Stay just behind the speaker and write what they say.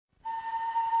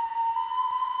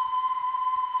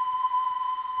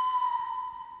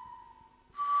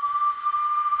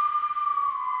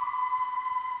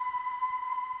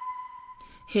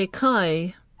He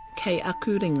kai kei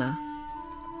aku ringa.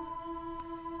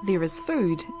 There is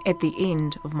food at the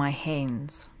end of my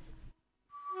hands.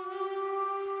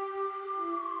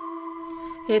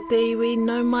 He te iwi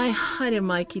nau mai haere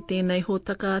mai ki tēnei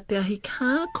hōtaka a Te Ahi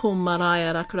Kaa, ko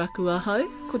marae rakuraku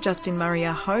ahau. Ko Justin Murray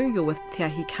aho, you're with Te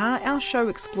Ahi Kaa, our show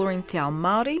exploring te ao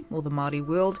Māori, or the Māori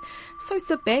world. So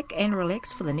sit back and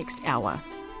relax for the next hour.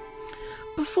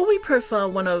 Before we profile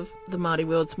one of the Māori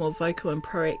world's more vocal and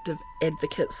proactive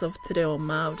advocates of te reo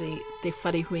Māori, Te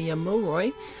Wharehuia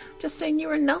Milroy, Justine, you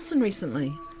were in Nelson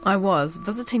recently. I was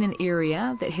visiting an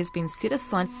area that has been set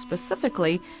aside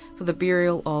specifically for the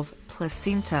burial of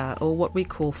placenta, or what we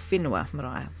call whenua,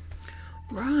 Mariah.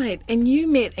 Right, and you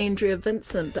met Andrea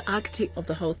Vincent, the architect of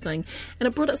the whole thing, and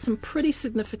it brought up some pretty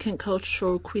significant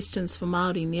cultural questions for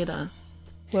Māori nera.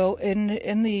 Well,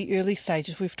 in the early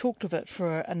stages, we've talked of it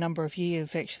for a number of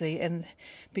years, actually, and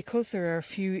because there are a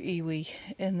few iwi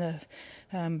in the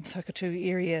Whakatū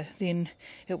area, then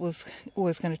it was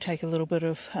always going to take a little bit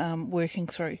of working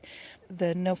through.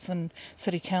 The Nelson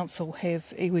City Council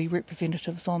have iwi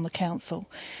representatives on the council,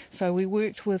 so we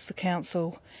worked with the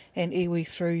council and iwi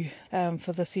through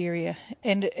for this area,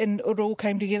 and it all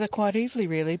came together quite easily,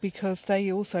 really, because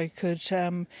they also could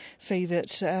see that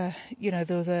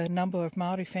there was a number of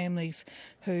Māori families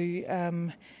who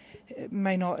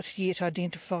may not yet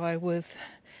identify with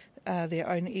their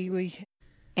own iwi.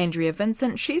 Andrea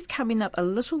Vincent, she's coming up a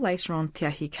little later on Te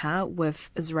Ahi Kaa with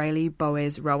Israeli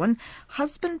Boaz Rowan,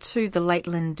 husband to the late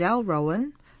Lindell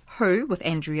Rowan, who, with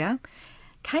Andrea,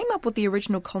 came up with the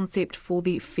original concept for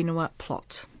the whenua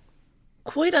plot.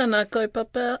 Koira nā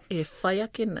kaupapa e whai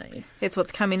ake nei. That's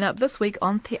what's coming up this week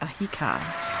on Te Ahi Kaa.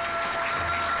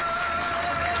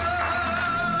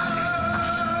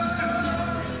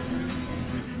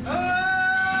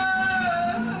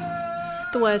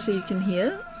 The waiata you can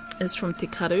hear is from Te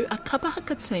Karu, a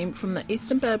kapahaka team from the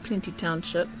Eastern Bay of Plenty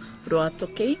Township,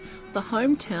 Roatoki, the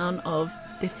hometown of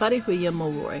Te Wharehuia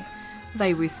Milroy.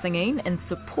 They were singing in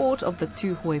support of the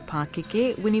Tūhoe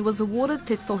Pākeke when he was awarded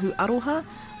Te Tohu Aroha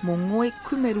mō Ngoi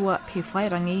Kumerua Pe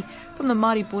Whairangi from the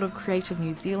Māori Board of Creative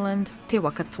New Zealand, Te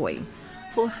Wakatoi,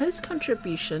 for his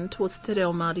contribution towards te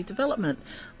reo Māori development,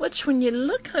 which, when you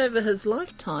look over his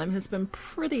lifetime, has been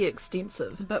pretty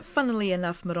extensive. But funnily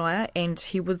enough, Mariah, and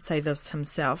he would say this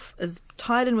himself, is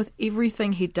tied in with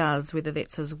everything he does, whether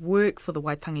that's his work for the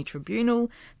Waitangi Tribunal,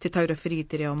 Te Taurawhiri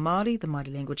Te Reo Māori, the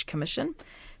Māori Language Commission,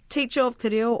 teacher of te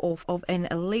reo of an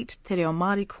elite te reo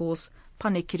Māori course,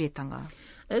 Panekiretanga.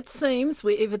 It seems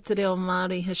wherever te reo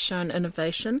Māori has shown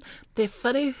innovation, Te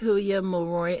Wharehuia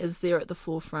Milroy is there at the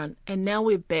forefront. And now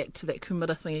we're back to that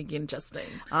kumara thing again, Justine.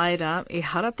 Aira, e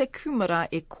hara te kumara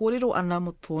e kōrero ana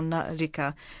mo tōna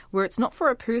rika, where it's not for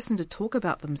a person to talk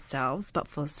about themselves, but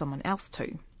for someone else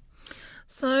to.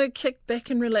 So kick back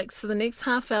and relax for the next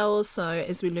half hour or so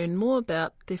as we learn more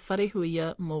about Te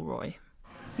Wharehuia Milroy.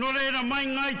 No reira mai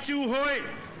ngai tūhoe.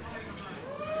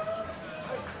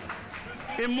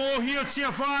 E mōhio tia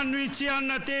whānui tia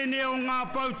ana tēnei o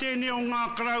ngā pau, tēnei o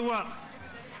ngā karaua.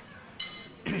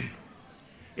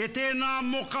 E tēnā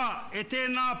moka, e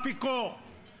tēnā piko,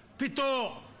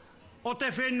 pito o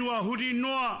te whenua huri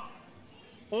noa,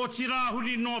 o tira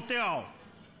huri no te ao.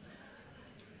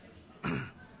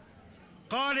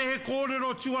 Kāre he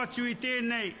kōrero tuatu I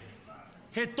tēnei,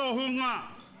 he tohunga,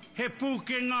 he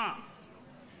pūkenga,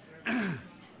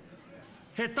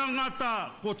 he tangata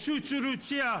ko tūturu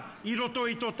tia I roto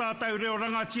I tō tātou reo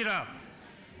rangatira.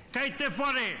 Kei te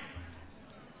whare,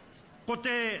 ko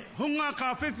te hunga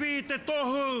ka whiwhi I te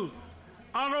tohu,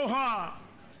 aroha,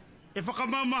 e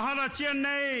whakamamahara tia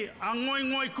nei a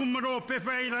ngoi kumaro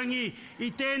pewhairangi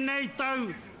I tēnei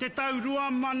tau, te tau rua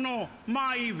mano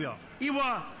māiwa.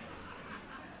 Iwa,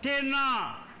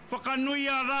 tēnā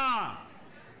whakanuia rā,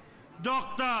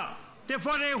 Dr. Te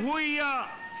Wharehuia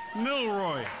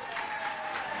Milroy.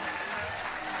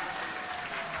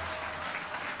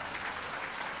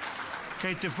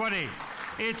 Kei te whare,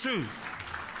 e tū.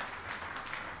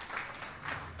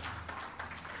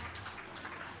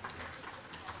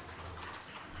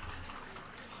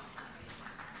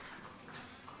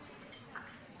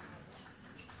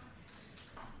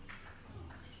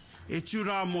 E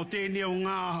tūrā mō tēnei o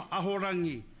ngā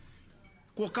ahorangi.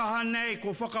 Ko kaha nei,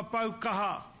 ko whakapau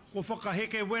kaha, ko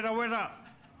whakaheke wera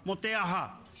mo te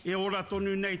aha, e ora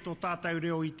tonu nei tō tātou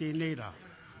reo I tēnei rā.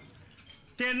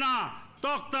 Tēnā,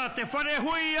 Dr. Te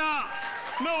Wharehuia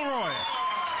Milroy.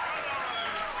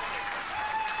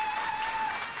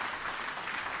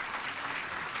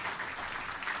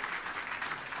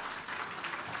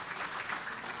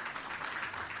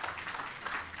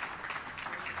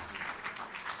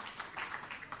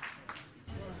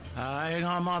 E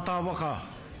ngā mātā waka,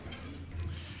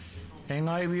 e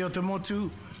ngā iwi o te motu,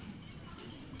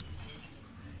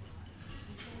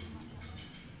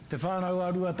 te whānau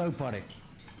arua taupare.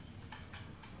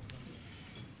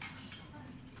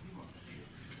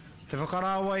 Te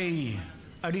whakarāwai,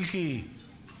 ariki,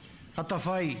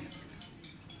 atawhai,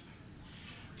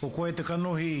 o koe te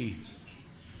kanohi,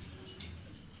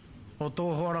 o tō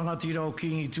hoarangatira o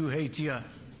kingi tūheitia.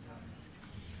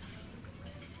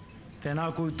 Tēnā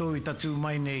koutou i tatu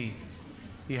mai nei,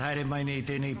 i haere mai nei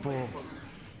tēnei pō.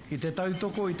 I te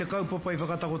tautoko i te kaupapa i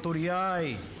whakatakotori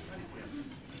ai.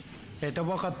 E te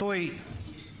wakatoi,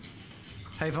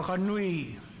 hei whakanui,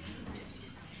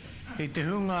 i te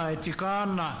hunga e tika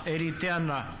ana, e rite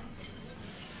ana,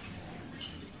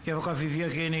 kia whakawhiwhia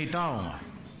kēnei taonga.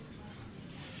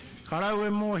 Karau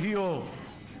e mōhio,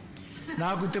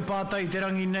 nāku te pātai te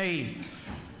rangi nei,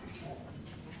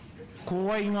 ko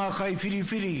wai ngā kai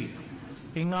whiriwhiri,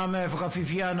 i ngā mea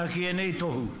whakawhiwhiana ki e nei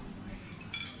tohu.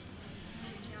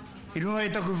 I runga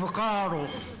i taku whakaaro,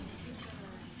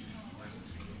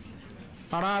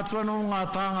 arātua no ngā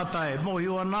tāngata e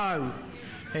mōhio anau,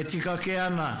 e tika ke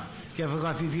ana, kia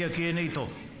whakawhiwhia ki e nei tohu.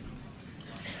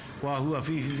 Kua hua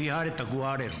whiwhiwi hare taku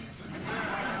arero.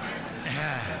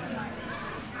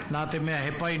 Nā te mea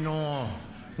he pai no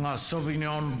ngā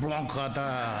Sauvignon Blanc ata.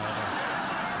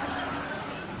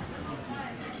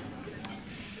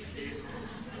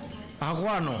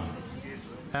 Ahuano,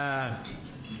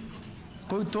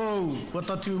 koutou,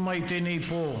 watatu mai tēnei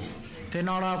pō,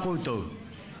 tēnā rā koutou.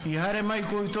 I haere mai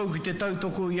koutou ki te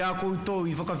tautoko i a koutou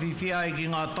i whakawhiwhiai ki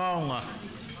ngā taonga,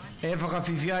 e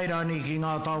whakawhiwhiai rāni ki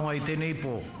ngā taonga i tēnei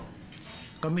pō.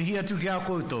 Ka mihi atu ki a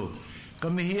koutou, ka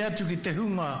mihi atu ki te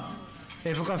hunga,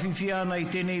 e whakawhiwhiana i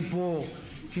tēnei pō,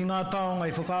 ki ngā taonga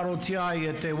i whakarotia ai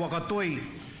e te wakatoi,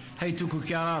 hei tuku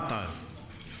ki a rātau.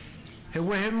 He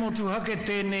wehe motu hake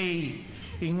tēnei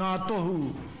i ngā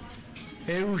tohu,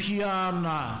 e uhi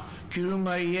ana ki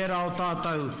runga i era o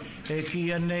tātou, e ki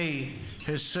anei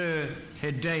he sir,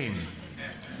 he dame,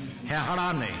 he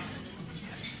harane.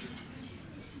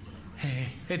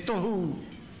 He tohu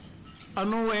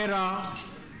anō era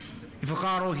i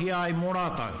whakarohi ai mō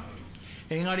rātau.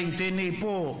 Engari tēnei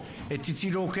pō e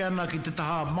titiro ke ana ki te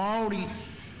taha Maori,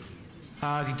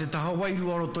 ki te taha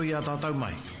Wairua roto i a tātou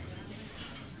mai.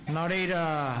 Nā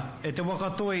reira, e te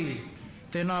wakatoi,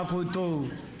 tēnā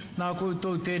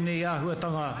koutou tēnei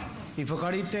āhuatanga i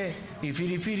whakarite, i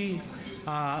whiriwhiri,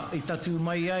 i tatu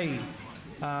mai ai,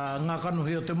 ngā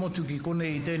kanohi o te motu ki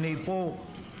konei i tēnei pō,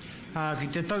 ki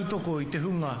te tautoko i te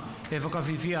hunga e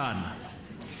whakawhiwhia ana.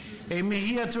 E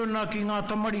mihi atu ana ki ngā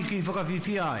tamariki i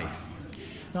whakawhiwhia ai.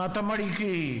 Ngā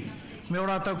tamariki me o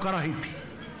rātau karahipi.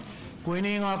 Koe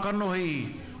ni ngā kanohi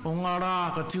o ngā rā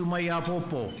ka tū mai a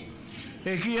pōpō.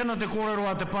 E ki ana te kōrero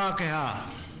a te Pākehā.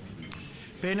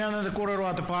 Pēne ana te kōrero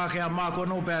a te Pākehā mā koe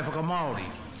nō pēr whakamaori.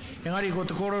 Engari ko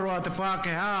te kōrero a te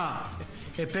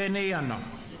Pākehā e pēnei ana.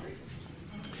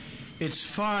 It's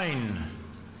fine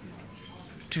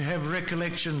to have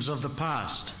recollections of the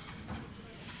past,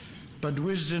 but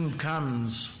wisdom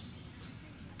comes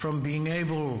from being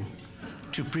able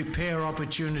to prepare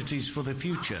opportunities for the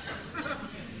future.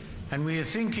 And we are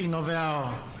thinking of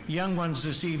our young ones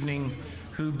this evening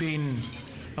who've been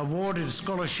awarded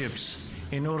scholarships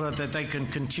in order that they can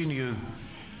continue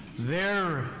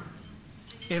their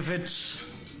efforts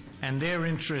and their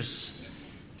interests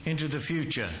into the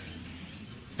future.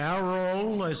 Our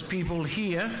role as people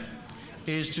here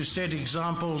is to set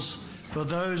examples for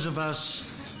those of us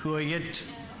who are yet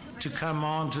to come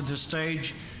on to the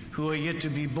stage, who are yet to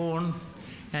be born,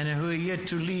 and who are yet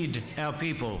to lead our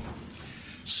people.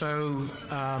 So,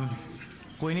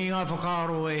 koe ni ngā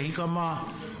whakaaro e hika mā,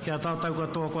 kia tātou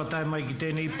katoa kua tai mai ki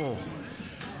tēnei pō.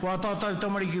 Kua tātou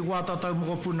tamariki, kua tātou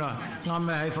mokopuna, ngā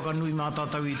mea hei whakanui mā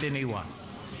tātou i tēnei wā.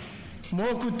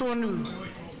 Mōku tonu,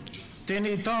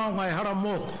 tēnei taonga e hara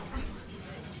mōku.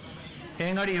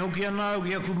 Engari hoki anau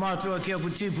ki aku mātua ki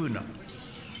aku tīpuna.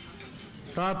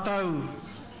 Rātau,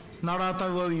 nā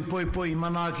rātau au i poipoi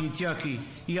manaki i tiaki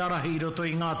i arahi i roto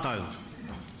i ngā tau.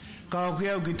 Ka hoki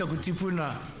au ki taku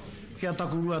tipuna kia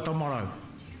taku rua tamarau.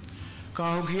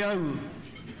 Ka hoki au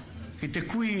ki te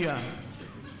kuia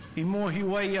i mōhi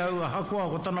wai au a hakoa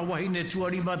ko tana wahine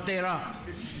tuarima tērā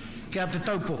kia te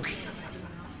taupoki.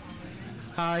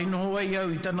 I noho wai au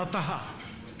i tana taha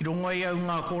i rongo ai au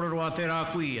ngā kōrero a tērā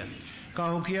kuia. Ka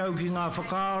hoki au ki ngā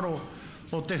whakaaro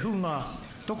o te hunga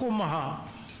toko maha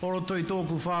o roto i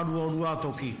tōku whārua o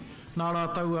ruatoki, nā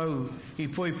rātau au i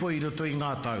poipoi roto i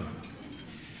ngā tau.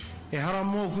 E hara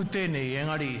mōku tēnei,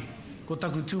 engari, ko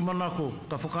taku tūmanako,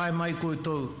 ka whakae mai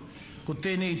koutou, ko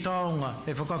tēnei taonga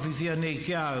e whakawhiwhia nei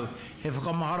ki au, he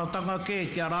whakamaharatanga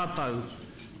ke kia rātau,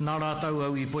 nā rātau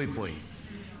au I poipoi.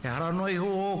 E haranoi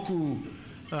ho oku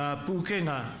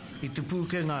pūkenga, I te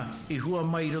pūkenga I hua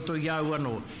mai roto I au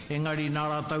anō, engari nā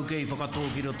rātau ke I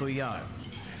whakatō ki roto I au.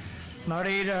 Nā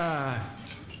reira,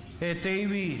 e te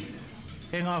iwi,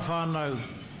 e ngā whānau,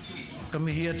 ka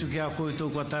mihi atu ki a koutou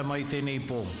kua tai mai tēnei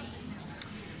pō.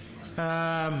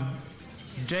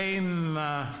 Dame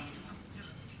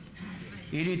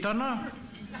Iritana.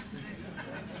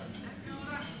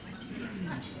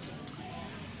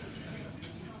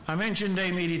 I mentioned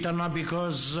Dame Iritana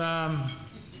because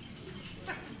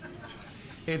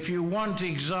if you want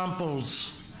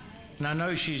examples, and I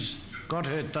know she's got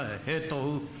her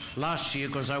tohu last year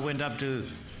because I went up to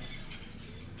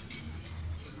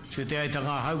Te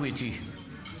Aitanga Hauiti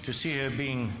to see her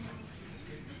being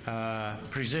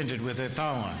presented with her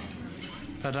taonga.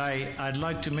 But I'd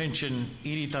like to mention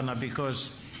Iritana because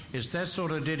it's that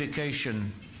sort of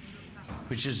dedication,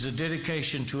 which is a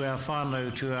dedication to our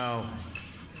whānau, to our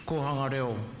kohanga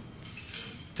reo,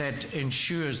 that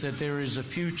ensures that there is a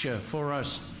future for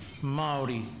us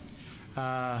Maori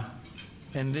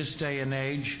in this day and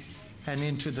age and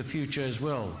into the future as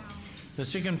well. The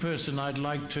second person I'd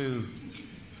like to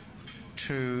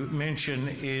mention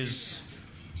is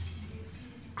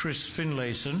Chris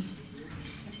Finlayson.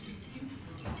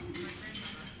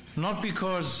 Not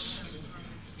because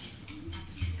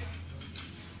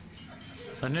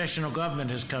the national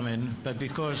government has come in, but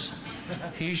because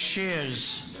he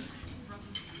shares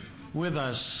with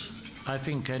us, I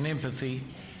think, an empathy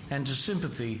and a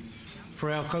sympathy for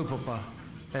our kaupapa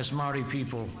as Maori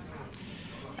people.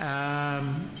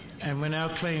 And when our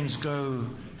claims go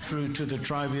through to the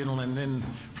tribunal and then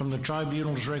from the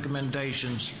tribunal's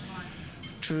recommendations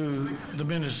to the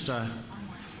minister,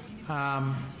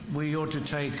 we ought to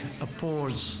take a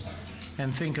pause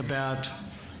and think about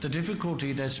the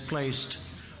difficulty that's placed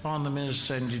on the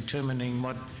minister in determining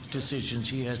what decisions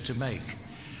he has to make.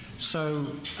 So,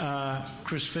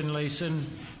 Chris Finlayson,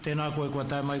 tēnā koe kua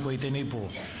tai mai koe tēnei pō.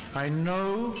 I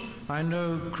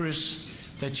know, Chris,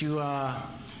 that you are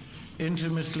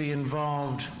intimately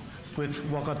involved with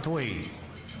Wakatoi,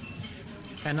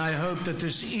 and I hope that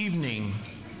this evening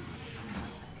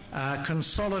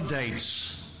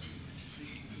consolidates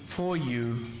for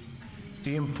you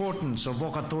the importance of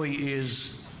Wakatoi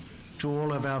is to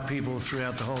all of our people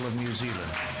throughout the whole of New Zealand.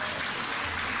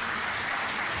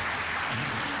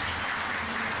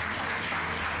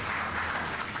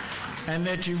 And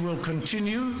that you will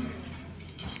continue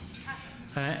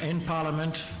in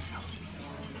Parliament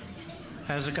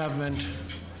as a government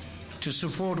to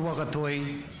support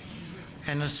Wakatoi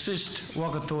and assist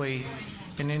Wakatoi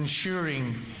in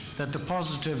ensuring that the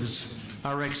positives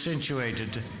are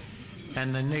accentuated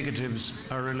and the negatives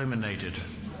are eliminated.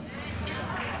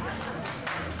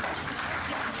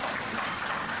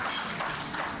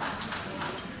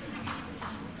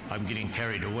 I'm getting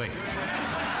carried away.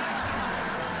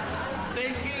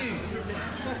 Thank you.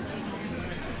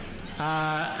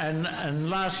 And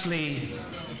lastly,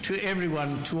 to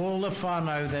everyone, to all the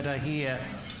whānau that are here,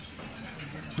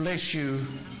 bless you.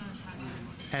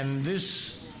 And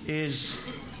this is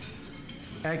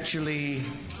actually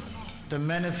the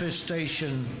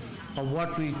manifestation of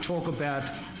what we talk about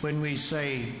when we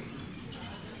say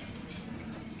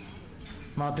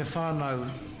mā te whānau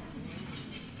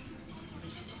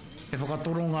e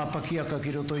whakatoronga pakiaka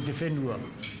ki roto I te whenua.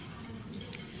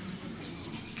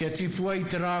 Kia tipua I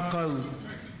te rākau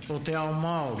o te ao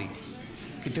Māori,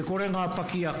 ki te kore ngā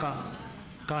pakiaka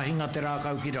ka hinga te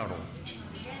rākau ki raro.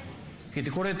 Ki te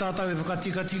kore tātou e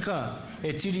whakatika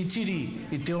e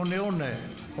tiri I te one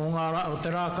o te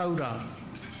rākaura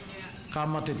ka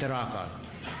mate te rākau.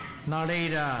 Nā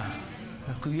reira,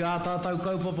 kui a tātou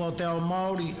kaupapa o te ao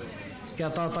Māori, kia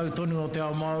tātou tonu o te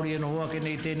ao Māori e no hoa ke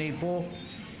nei tēnei pō,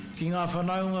 ki ngā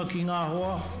whanaunga, ki ngā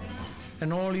hoa,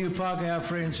 and all you Pākehā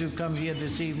friends who've come here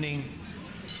this evening,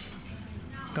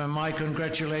 my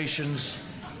congratulations,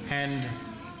 and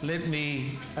let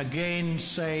me again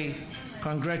say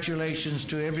congratulations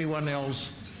to everyone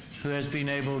else who has been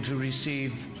able to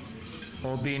receive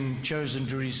or been chosen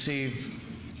to receive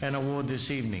an award this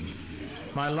evening.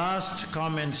 My last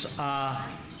comments are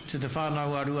to the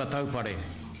whānau arua taupare.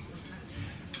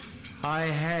 I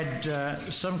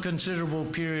had some considerable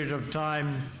period of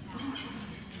time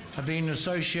I've been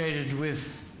associated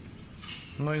with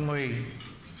Ngoingoi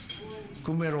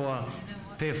Kumeroa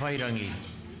Pewhairangi,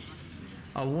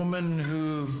 a woman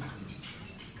who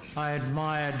I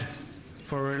admired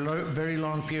for a very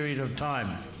long period of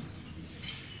time.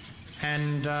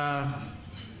 And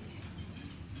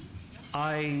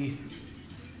I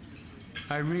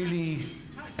I really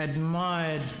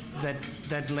admired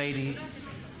that lady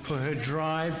for her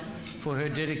drive, for her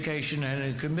dedication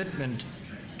and her commitment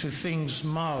to things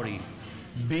Maori,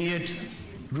 be it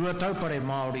rua taupare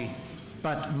Maori,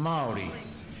 but Maori.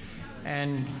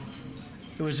 And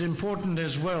it was important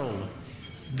as well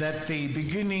that the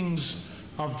beginnings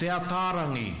of Te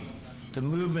Atarangi, the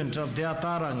movement of Te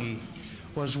Atarangi,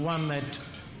 was one that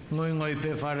Ngoingoi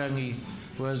Pewharangi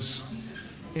was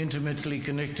intimately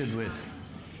connected with.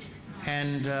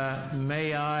 And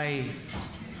may I,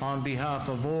 on behalf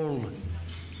of all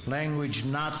language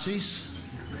Nazis,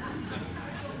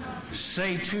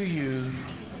 say to you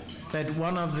that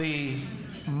one of the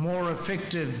more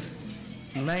effective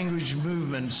language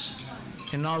movements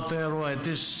in Aotearoa at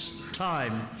this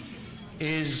time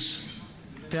is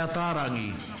Te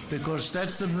Atarangi, because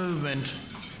that's the movement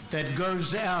that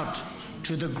goes out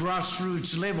to the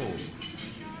grassroots level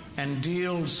and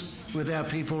deals with our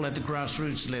people at the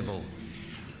grassroots level.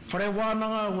 Whare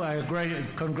wānanga, I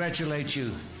congratulate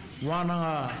you.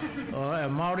 Wānanga,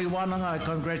 Maori wānanga, I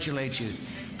congratulate you.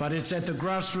 But it's at the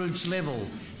grassroots level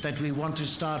that we want to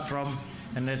start from,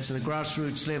 and it's the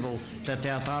grassroots level that Te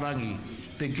Atarangi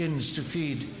begins to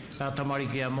feed our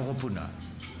tamariki a mokopuna.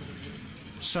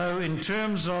 So in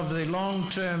terms of the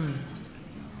long-term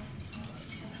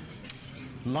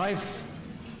life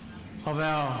of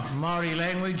our Maori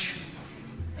language,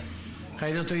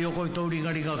 kei roto i oko i tō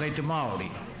ringaringa kei te Maori.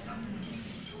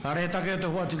 Ka re take o te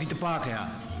hoatu ki te Pākehā.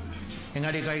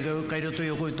 Engari kei roto i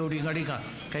oko i tō ringaringa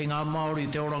kei ngā Maori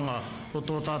te oranga o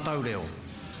tō tātou reo.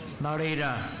 Nā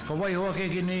reira, ka wai hoa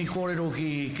ke nei kōrero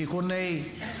ki konei,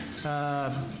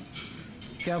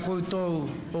 kia koutou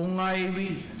o ngā iwi,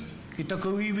 ki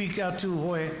taku iwi kia tū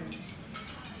hoe,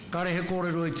 ka rehe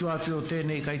kōrero i tuatu o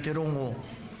tēnei kei te rongo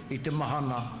i te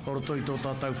mahana, o roto i tō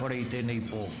tātou whare i tēnei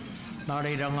pō. Nā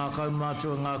reira ngā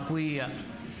kaumātua, ngā kuia,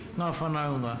 ngā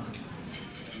whanaunga,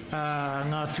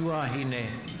 ngā tuahine,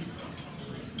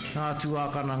 ngā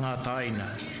tuakana, ngā taina.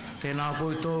 Tēnā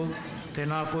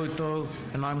koutou,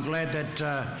 and I'm glad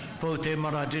that Pō Te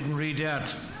Mara didn't read out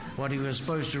what he was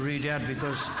supposed to read out,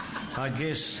 because I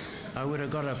guess I would have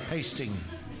got a pasting.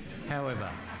 However,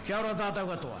 kia ora tātou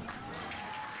katoa.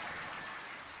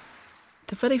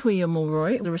 Te Wharehuia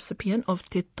Milroy, the recipient of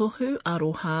Te Tohu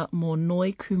Aroha mō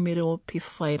Noi Kumero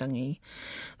Pewhairangi,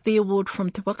 the award from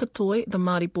Te Wakatoi, the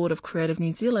Māori Board of Creative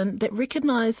New Zealand, that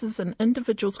recognises an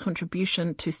individual's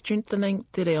contribution to strengthening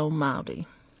te reo Māori.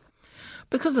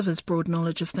 Because of his broad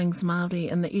knowledge of things Māori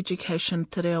and the education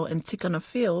te reo and tikana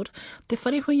field, Te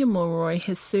Wharehuia Milroy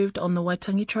has served on the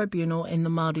Waitangi Tribunal and the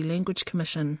Māori Language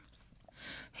Commission.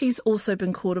 He's also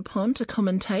been called upon to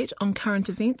commentate on current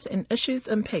events and issues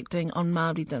impacting on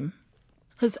Māoridom.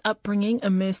 His upbringing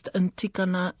immersed in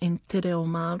tikana and te reo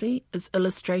Māori is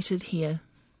illustrated here.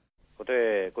 Ko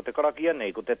te karakia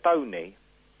nei, ko te tau nei,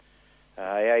 e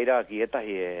aira ki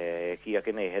etahi e ki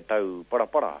ake nei he tau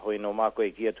parapara, hoi no māko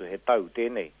e ki atu he tau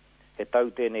tēnei. He tau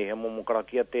tēnei, he momo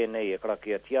karakia tēnei, e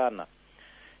karakia tiana.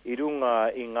 I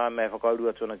runga i ngā mea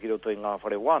whakaurua tuna ki roto i ngā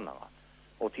whare wānanga.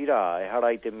 O tira, e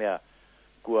hara i te mea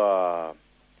kua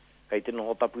kei te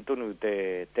noho tapu tonu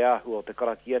te ahu o te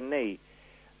karakia nei,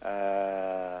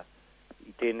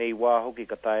 i tēnei wā hoki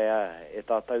ka taea e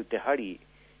tātou te hari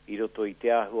i roto i te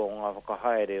ahu o ngā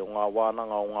whakahaere, o ngā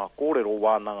wānanga, o ngā kōrero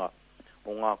wānanga,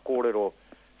 o ngā kōrero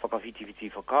whakawhitiwhiti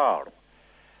whakaaro.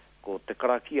 Ko te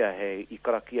karakia he i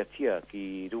karakia tia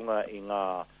ki runga i ngā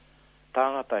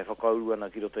tāngata e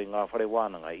whakauruana ki roto i ngā whare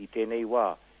wānanga. I tēnei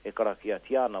wā e karakia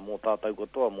tiana mō tātou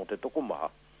katoa mō te tokomaha.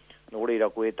 Nō reira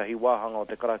ko e tahi wāhanga o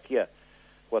te karakia,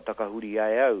 kua takahuri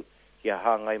ai au, kia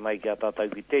hāngai mai kia tātou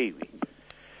ki te iwi.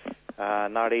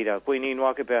 Nā reira, koe ni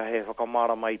noake pēr he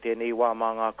whakamara mai tēnei wā mā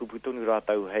ngā kupu tonu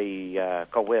rātau hei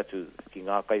kawe atu ki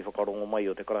ngā kai whakarongo mai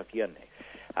o te karakia nei.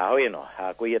 Hoi no,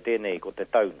 koe ia tēnei ko te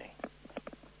tau nei.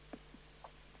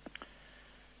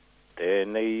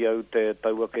 Tēnei au te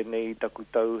tauake nei taku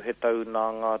tau, he tau nā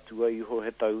ngā tua iho,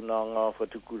 he tau nā ngā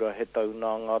whatukura, he tau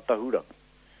nā ngā tahurangi.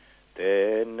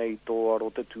 Tēnei tō aro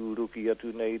te tūruki atu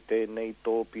nei, tēnei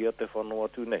tō pia te whanau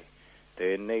atu nei.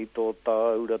 Tēnei tō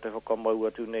tāura te whakamau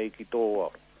atu nei ki tō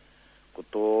aro. Ko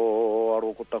tō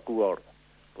aro ko taku aro.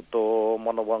 Ko tō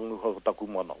manawa nguha ko taku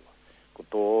manawa. Ko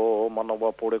tō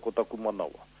manawa pore ko taku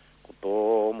manawa. Ko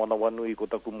tō manawa nui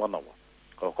ko taku manawa.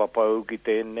 Ka kapau ki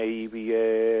tēnei iwi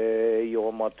e, i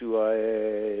o matua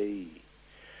e.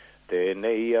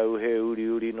 Tēnei au he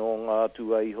uri no ngā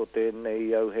tua iho,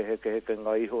 tēnei au he heke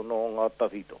ngā iho no ngā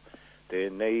tawhito.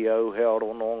 Tēnei au he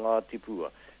aro no ngā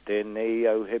tipua. Tēnei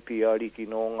au he piariki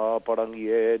no ngā parangi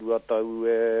e rua tau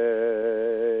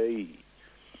e.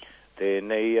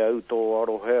 Tēnei au tō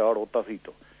aro he aro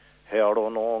tawhito. he aro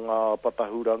no ngā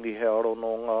patahurangi, he aro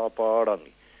no ngā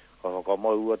pārangi. Ka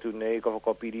whakamau atu nei, ka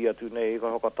whakapiri atu nei, ka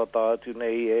whakatata atu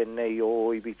nei, e nei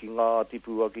o iwi ki ngā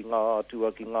tipua, ki ngā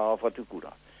atua, ki ngā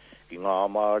whatukura. Ki ngā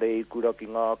mārei kura, ki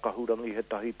ngā kahurangi, he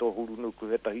tahi to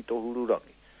hurunuku, he tahi to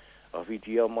hururangi. A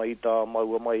whitia mai tā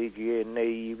maua mai ki e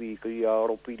nei iwi, ki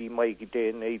aro piri mai ki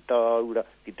tēnei tāura,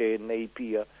 ki tēnei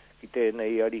pia, ki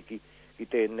tēnei ariki, ki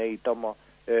tēnei tama,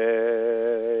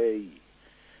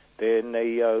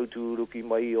 tēnei au tūruki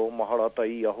mai o maharata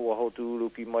i aho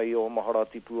tūruki mai o mahara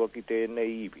tipua ki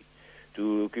tēnei iwi.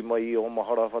 Tūruki mai o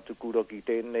mahara whatukura ki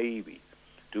tēnei iwi.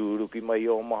 Tūruki mai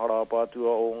o mahara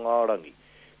pātua o ngā rangi.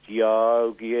 Ki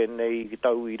au ki e nei ki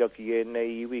tauira ki e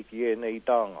nei iwi ki e nei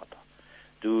tāngata.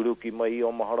 Tūruki mai o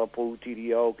mahara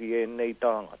poutiri au ki e nei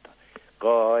tāngata.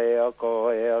 Ka ea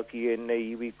ki e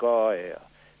nei iwi ka ea.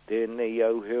 Tēnei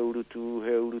au he uru tū,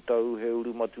 he uru tau, he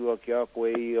uru matua ki a koe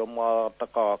i o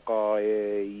mātaka ka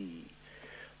e i.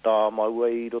 Tā maua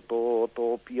i roto tō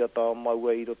pia, tā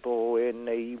maua i roto e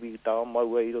nei iwi, tā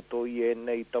maua i roto i e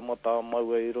nei tama, tā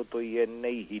maua i roto i e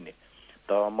nei hine.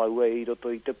 Tā maua i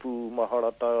roto i te pū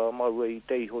mahara, tā maua i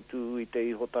te iho tū, i te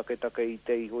iho take, i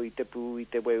te iho, i te pū, i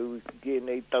te weu, i e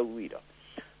nei tauira.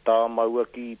 Tā maua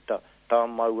kita, tā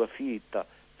maua whita,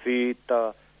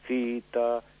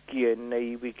 ki e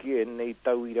nei iwi, ki e nei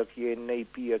tauira, ki e nei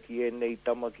pia, ki e nei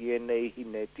tama, ki e nei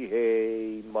hine,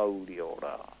 tihei Māori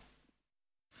ora.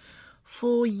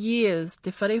 For years,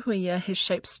 Te Wharehuia has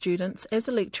shaped students as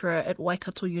a lecturer at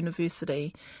Waikato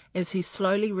University as he's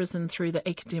slowly risen through the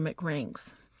academic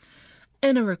ranks.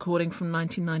 In a recording from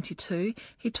 1992,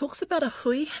 he talks about a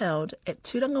hui held at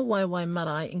Tūranga Waiwai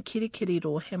Marae in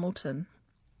Kirikiriro, Hamilton.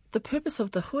 The purpose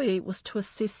of the hui was to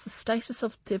assess the status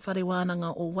of te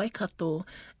wharewananga o Waikato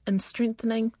in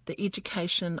strengthening the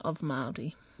education of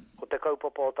Māori. Ko te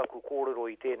kaupapa o taku kōrero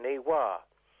i tēnei wā,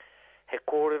 he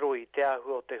kōrero i te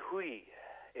ahu o te hui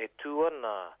e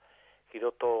tūana ki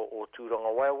roto o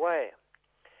Tūranga Waiwai,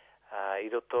 i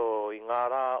roto i ngā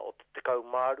rā o te tekau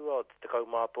mārua, o te tekau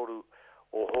mātoru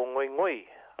o hongoingoi,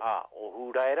 o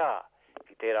hūraera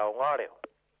ki tērā o ngā reo.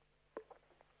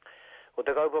 Ko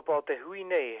te kaupapa o te hui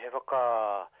nei, he whaka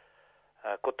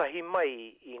kotahi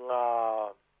mai i ngā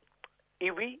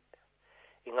iwi,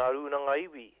 i ngā rūnanga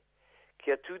iwi,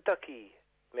 kia tūtaki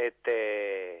me te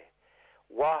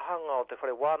wāhanga o te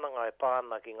wharewānanga e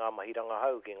pāna ki ngā mahiranga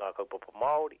hau, ki ngā kaupapa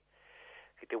Māori,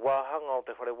 ki te wāhanga o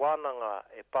te wharewānanga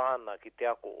e pāna ki te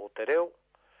ako o te reo,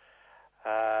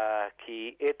 ki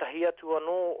etahi atu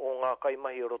anō o ngā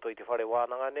kaimahi o roto i te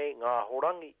wharewānanga nei, ngā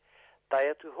horangi, tai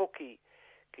atu hoki,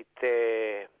 ki te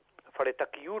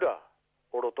wharetakiura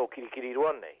o roto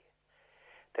kirikiriroa nei.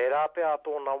 Te rāpea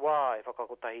tōna wā e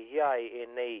whakakotahi hiai e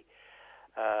nei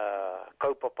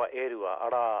kaupapa erua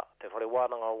ara te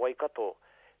wharewānanga o Waikato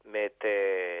me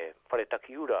te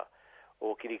wharetakiura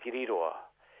o kirikiriroa.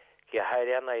 Kia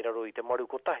haere ana i raro i te maru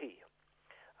kotahi.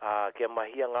 Kia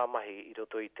mahia ngā mahi i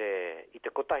roto i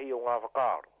te kotahi o ngā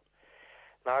whakaaro.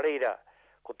 Nā reira,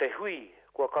 ko te hui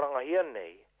kua karangahia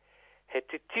nei, he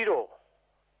te tiro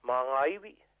mā ngā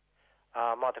iwi,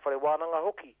 mā te wharewānanga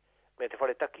hoki, me te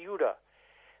wharetakiura,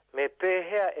 me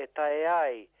pēhea e tae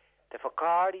ai te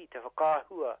whakaari, te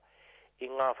whakāhua, i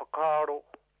ngā whakaaro,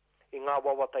 i ngā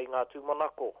wawata, i ngā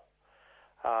tūmanako,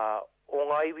 o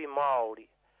ngā iwi Māori,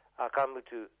 ka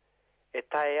mutu, e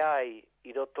tae ai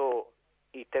i roto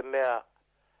i te mea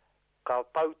ka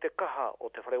pau te kaha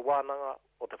o te wharewānanga,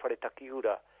 o te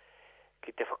wharetakiura,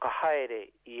 ki te whakahaere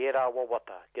i era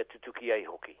wawata kia tutuki ai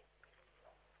hoki.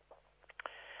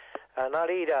 Nā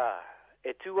reira,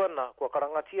 e tūana, kua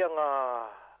karangatia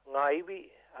ngā iwi,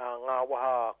 ngā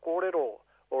waha kōrero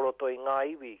o roto i ngā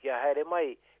iwi, kia haere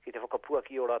mai ki te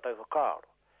whakapuaki o rātau whakaaro.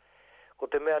 Ko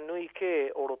te mea nui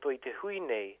ke o roto i te hui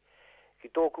nei,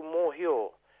 ki tōku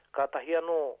mōhio, ka tahi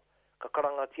anō, ka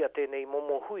karangatia tēnei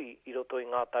momo hui i roto i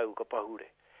ngā tau ka pahure.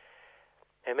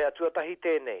 He mea tuatahi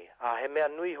tēnei, he mea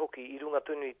nui hoki i runga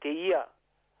tunu i te ia,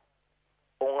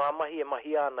 o ngā mahi e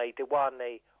mahi ana i te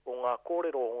wānei, o ngā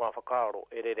kōrero o ngā whakaaro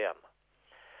e rere ana.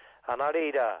 Nā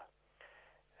reira,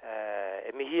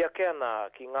 e mihia ke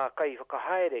ana ki ngā kai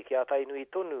whakahaere ki a tai nui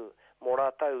tonu mō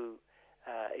rātau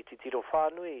i te tiro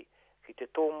whānui ki te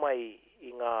tōmai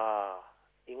i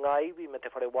ngā iwi me te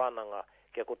wharewānanga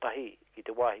kia kotahi, ki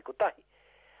te wāhi kotahi,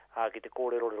 ki te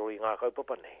kōrero i ngā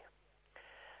kaupapa nei.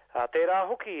 Tērā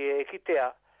hoki e kitea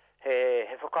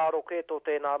he whakaaro ke tō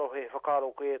tēnā rohe,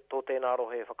 whakaaro ke tō tēnā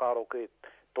rohe, whakaaro ke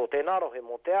tō tēnā rohe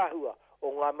mō te ahua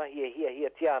o ngā mahi e hia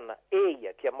tiana e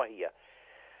ia kia mahia.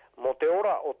 Mō te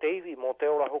ora o te iwi, mō te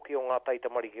ora hoki o ngā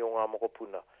taitamariki o ngā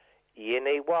mokopuna. I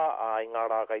enei wā i ngā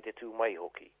rākai te tū mai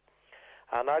hoki.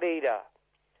 Nā reira,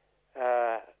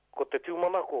 ko te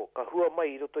tūmanako ka hua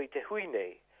mai I roto I te hui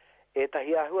nei, e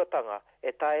tahi āhuatanga,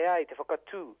 e tae ai te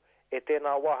whakatū, e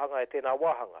tēnā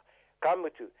wāhanga, ka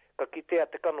mutu, ka kitea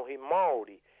te kanohi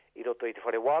Maori, I roto I te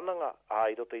whare wānanga,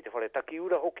 I roto I te whare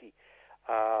takiura hoki,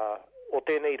 o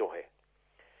tēnei rohe.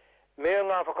 Mea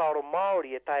ngā whakaaro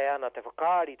Maori e tae ana te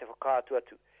whakaari, te whakaatu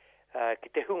atu, ki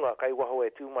te hunga kai waho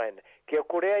e tūmaina. Kia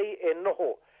koreai e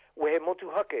noho, we he motu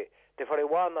hake, te whare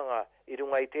wānanga I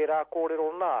runga I tērā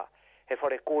kōrero nā, he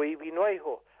whare kōiwi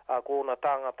noiho, a kōna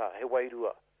tāngata he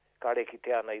wairua, ka re ki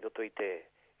te ana I roto I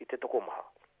te tokomaha.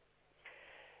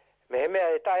 Me he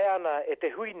mea e tae ana e te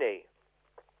hui nei,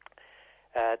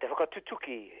 te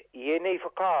whakatutuki I nei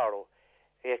whakaaro,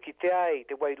 e ki te ai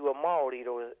te wairua Maori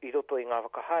I roto I ngā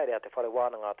whakahaere a te whare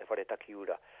wānanga a te whare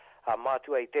takiura, a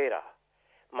mātua I tērā.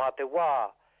 Mā te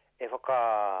wā e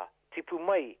whakatipu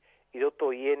mai I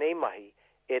roto I nei mahi,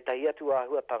 e tahi atu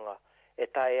āhuatanga, e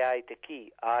tae ai te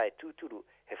ki, a e tūturu,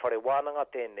 he whare wānanga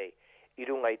tēnei, I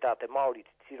runga I tā te Maori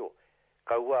te tiro,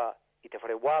 kaua I te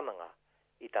whare wānanga,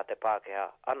 I tā te Pākehā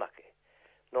anake.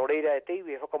 Nō reira e te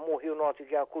iwi, he whakamohio no atu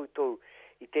ki a koutou,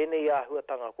 I tēnei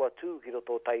āhuatanga kua tū ki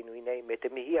roto tainui nei, me te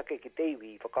mihi ake ki te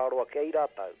iwi, I whakaroa ki ai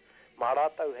rātau, mā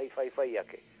rātau hei whaiwhai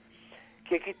ake.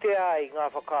 Kia ki te ai ngā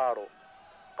whakaro,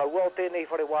 kaua o tēnei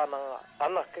whare wānanga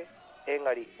anake,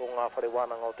 engari o ngā whare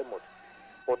wānanga o te motu.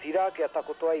 O tira kia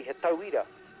takotoa I he tauira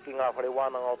ki ngā whare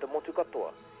wānanga o te motu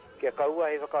katoa, kia kaua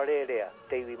he whakarerea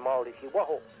te iwi Māori ki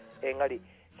waho, engari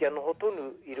kia noho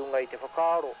tonu I runga I te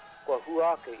whakaaro, kua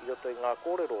huake I roto I ngā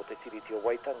kōrero o te tiriti o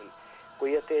Waitangi, ko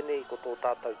ia tēnei ko tō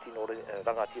tātou tino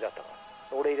rangatiratanga.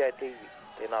 Nō reira e te iwi,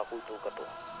 tēnā koutou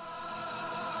katoa.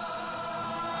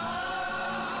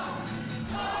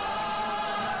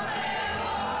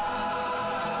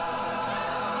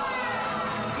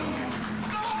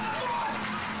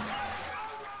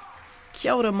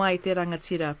 Kia ora mai te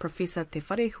rangatira, Professor Te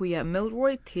Wharehuia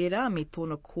Milroy, tērā me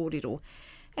tōna kōrero.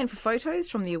 And for photos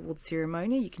from the award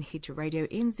ceremony, you can head to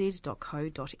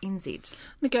radionz.co.nz.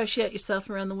 Negotiate yourself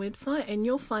around the website and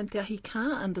you'll find Te Ahi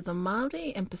Kaa under the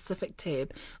Māori and Pacific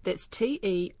tab. That's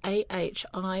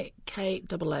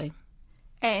TEAHIKAA.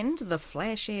 And the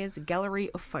Flash Airs Gallery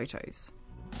of Photos.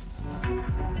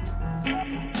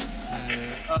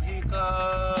 Ahi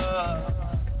Kaa,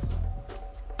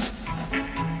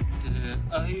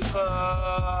 Ahi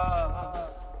Kaa.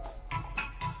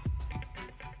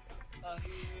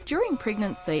 During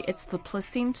pregnancy, it's the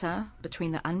placenta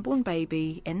between the unborn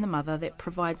baby and the mother that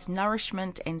provides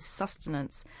nourishment and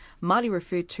sustenance. Māori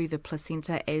refer to the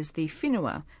placenta as the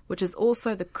whenua, which is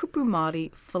also the kupu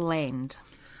Māori for land.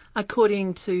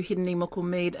 According to Hirini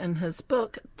Mokomead in his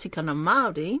book, Tikana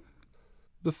Māori,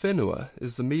 the whenua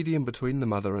is the medium between the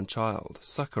mother and child,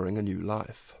 succouring a new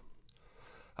life.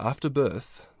 After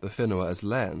birth, the whenua as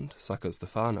land succours the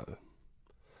whānau.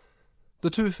 The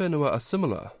two whenua are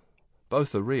similar.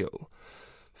 Both are real.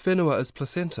 Whenua as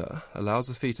placenta allows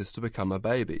a fetus to become a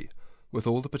baby, with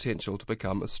all the potential to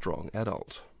become a strong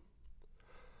adult.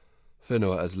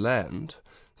 Whenua as land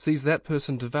sees that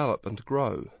person develop and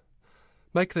grow,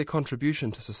 make their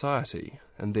contribution to society,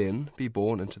 and then be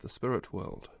born into the spirit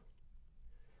world.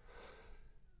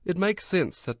 It makes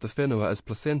sense that the whenua as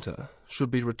placenta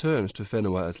should be returned to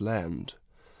whenua as land,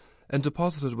 and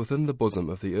deposited within the bosom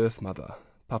of the Earth Mother,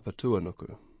 Papa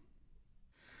Tuanuku.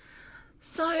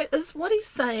 So is what he's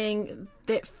saying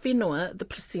that whenua, the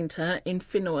placenta, and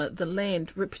whenua, the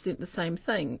land, represent the same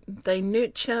thing? They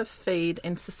nurture, feed,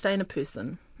 and sustain a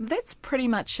person. That's pretty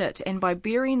much it, and by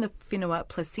burying the whenua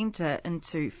placenta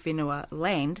into whenua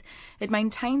land, it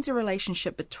maintains a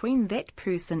relationship between that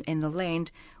person and the land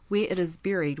where it is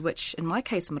buried, which, in my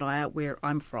case, Maraea, where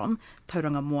I'm from,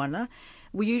 Tauranga Moana,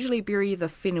 we usually bury the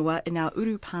whenua in our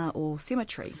urupā or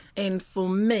cemetery. And for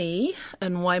me,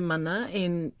 in Waimana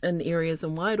and in areas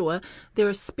in Wairoa, there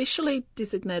are specially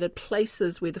designated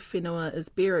places where the whenua is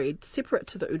buried, separate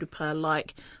to the urupā,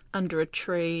 like under a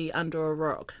tree, under a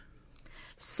rock.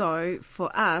 So, for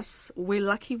us, we're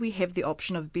lucky we have the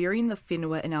option of burying the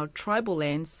whenua in our tribal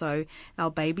lands, so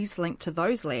our babies linked to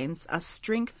those lands are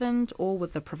strengthened, or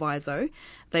with the proviso,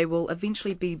 they will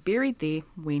eventually be buried there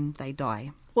when they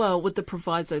die. Well, with the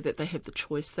proviso that they have the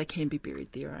choice, they can be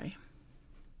buried there, eh?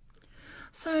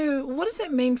 So, what does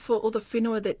that mean for all the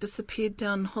whenua that disappeared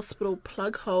down hospital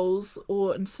plug holes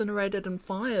or incinerated in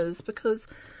fires? Because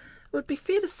it would be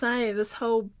fair to say this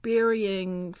whole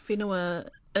burying whenua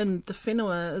in the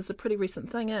whenua is a pretty recent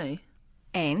thing, eh?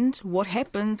 And what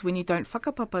happens when you don't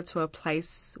whakapapa to a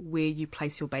place where you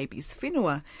place your baby's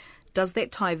whenua? Does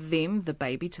that tie them, the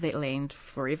baby, to that land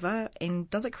forever? And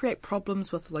does it create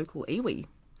problems with local iwi?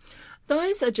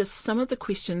 Those are just some of the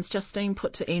questions Justine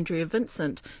put to Andrea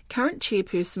Vincent, current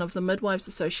chairperson of the Midwives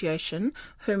Association,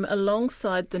 whom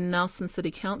alongside the Nelson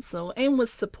City Council and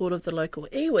with support of the local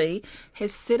iwi,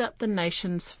 has set up the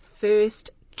nation's first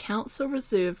council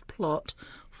reserve plot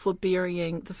for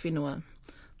burying the whenua,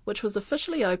 which was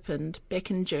officially opened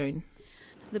back in June.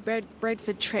 The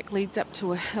Bradford track leads up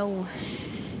to a hill,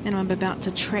 and I'm about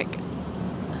to track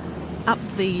up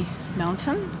the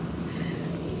mountain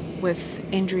with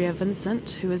Andrea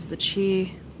Vincent, who is the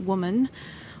chairwoman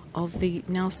of the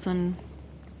Nelson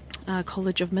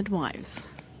College of Midwives.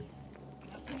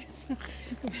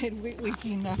 We've had wet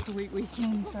weekend after wet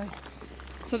weekend,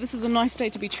 So this is a nice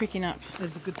day to be trekking up.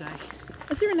 it's a good day.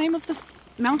 Is there a name of this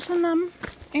mountain,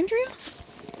 Andrea?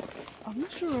 I'm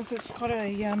not sure if it's got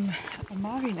a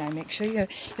Maori name actually.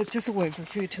 It's just always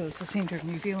referred to as the centre of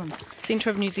New Zealand.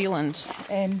 Centre of New Zealand.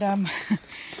 And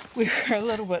we were a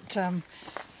little bit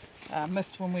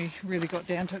missed when we really got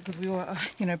down to it, because we were,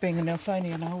 being a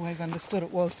Nelsonian, I always understood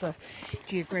it was the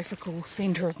geographical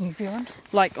centre of New Zealand.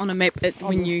 Like on a map,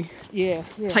 when you Yeah.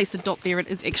 place a dot there, it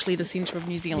is actually the centre of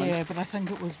New Zealand. Yeah, but I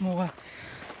think it was more,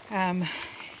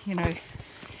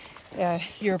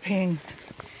 European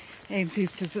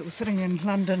ancestors that were sitting in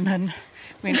London and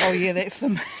went, oh yeah, that's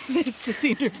the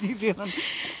centre of New Zealand.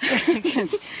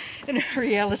 Because in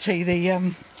reality,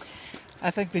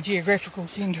 I think the geographical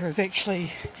centre is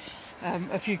actually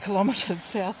a few kilometres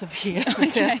south of here.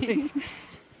 Okay.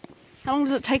 How long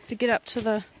does it take to get up to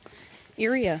the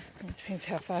area? It depends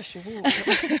how fast you walk.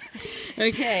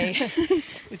 Okay.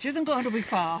 Which isn't going to be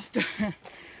fast.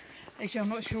 Actually, I'm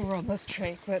not sure on this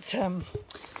track, but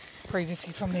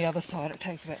previously from the other side it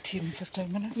takes about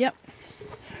 10-15 minutes. Yep.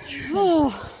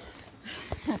 Oh,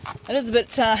 it is a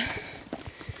bit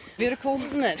vertical,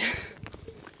 isn't it?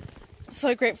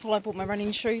 So grateful I bought my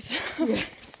running shoes. Yeah.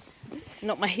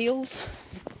 Not my heels.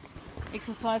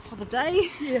 Exercise for the day.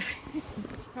 Yeah.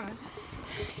 Right.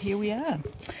 Here we are.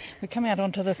 We come out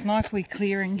onto this nice wee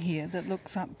clearing here that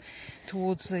looks up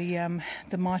towards the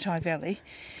Maitai Valley,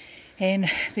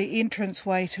 and the entrance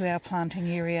way to our planting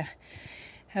area.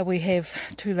 We have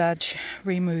two large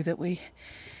rimu that we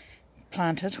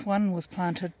planted. One was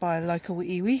planted by local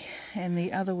iwi, and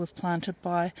the other was planted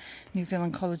by New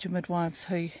Zealand College of Midwives,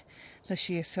 who this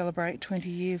year celebrate 20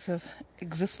 years of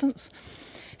existence.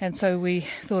 And so we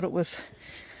thought it was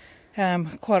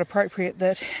quite appropriate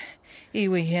that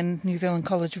iwi and New Zealand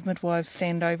College of Midwives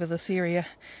stand over this area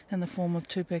in the form of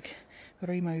two big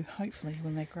rimu, hopefully,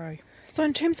 when they grow. So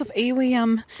in terms of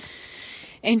iwi,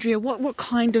 Andrea, what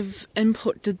kind of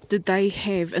input did they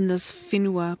have in this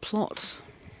whenua plot?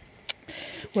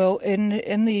 Well,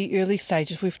 in the early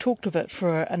stages, we've talked of it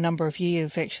for a number of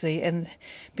years actually, and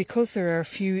because there are a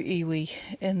few iwi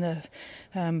in the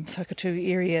Whakatū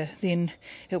area, then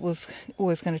it was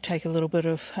always going to take a little bit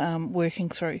of working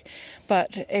through.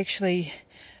 But actually,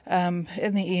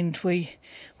 in the end, we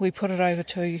put it over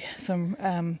to some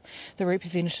the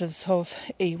representatives of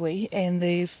iwi, and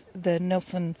the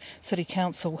Nelson City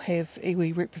Council have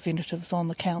iwi representatives on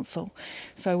the council.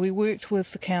 So we worked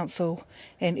with the council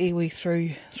and iwi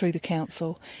through the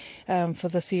council for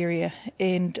this area,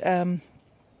 and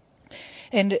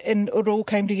it all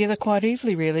came together quite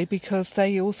easily, really, because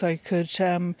they also could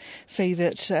see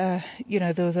that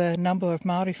there was a number of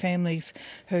Maori families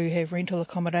who have rental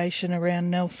accommodation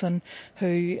around Nelson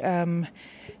who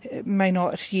may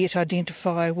not yet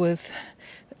identify with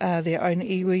their own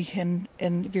iwi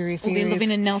in various areas. They're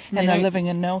living in Nelson. And they're living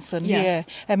in Nelson, yeah.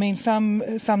 I mean, some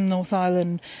North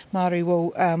Island Māori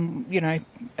will,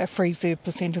 freeze their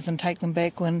placentas and take them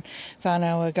back when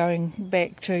whānau are going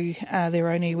back to their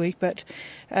own iwi.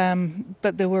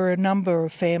 But there were a number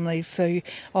of families. So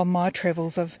on my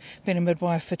travels, I've been a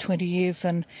midwife for 20 years,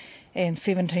 and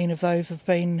 17 of those have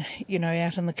been,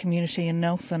 out in the community in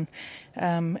Nelson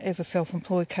as a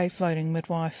self-employed caseloading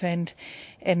midwife, and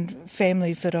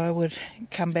families that I would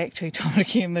come back to time and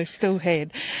again. They still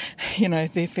had, their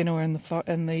whenua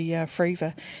in the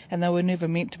freezer, and they were never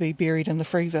meant to be buried in the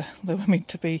freezer. They were meant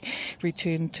to be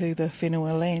returned to the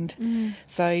whenua land.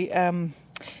 Mm.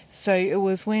 So it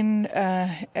was when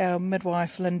our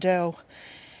midwife Lindell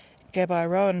Gabai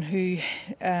Rowan, who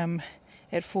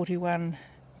at 41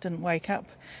 didn't wake up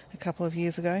a couple of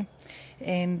years ago,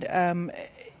 and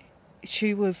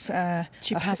she was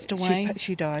she passed away.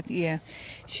 She died. Yeah,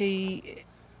 she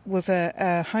was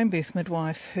a home birth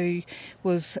midwife who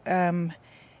was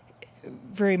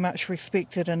very much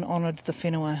respected and honoured the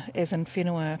whenua, as in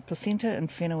whenua placenta and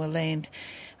whenua land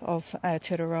of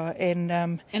Aotearoa,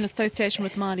 and in association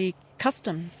with Māori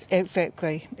customs.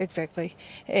 Exactly.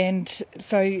 And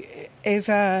so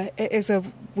as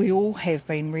we all have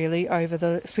been really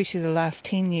over especially the last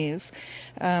 10 years,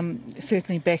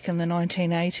 certainly back in the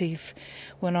 1980s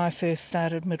when I first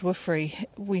started midwifery,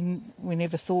 we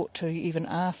never thought to even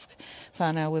ask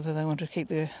whānau whether they wanted to keep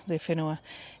their whenua.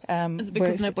 Is it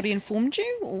because nobody informed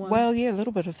you? Or? Well, yeah, a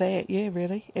little bit of that, yeah,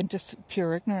 really, and just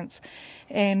pure ignorance.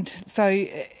 And so,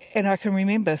 and I can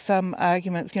remember some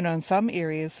arguments, in some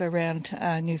areas around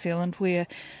New Zealand where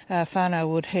whānau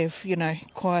would have,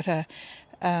 quite a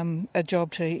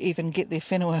job to even get their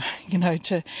whenua,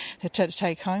 to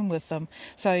take home with them.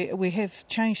 So we have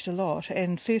changed a lot,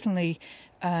 and certainly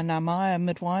ngā Māia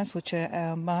midwives, which are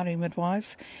our Maori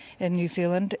midwives in New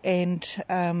Zealand, and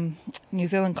New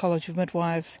Zealand College of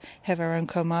Midwives have our own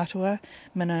kaumātua.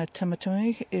 Mina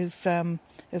Timatui is our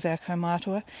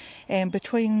kaumātua, and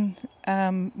between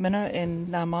Mina and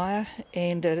ngā Māia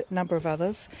and a number of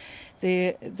others,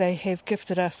 they have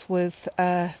gifted us with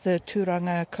the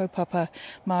Tūranga Kaupapa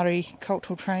Māori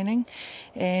cultural training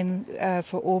and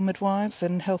for all midwives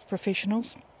and health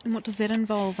professionals. And what does that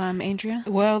involve, Andrea?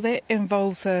 Well, that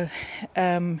involves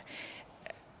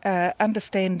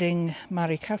understanding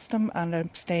Māori custom,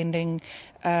 understanding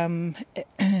whānau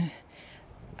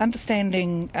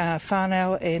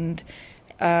and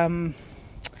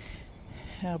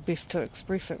how best to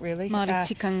express it, really. Māori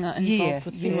tikanga involved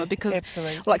with whenua, because,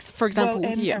 absolutely. like, for example...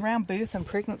 Well, and around birth and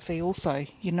pregnancy also,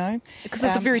 Because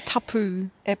it's a very tapu,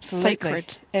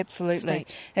 sacred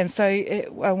state. And so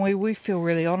we feel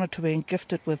really honoured to be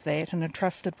gifted with that and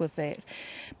entrusted with that.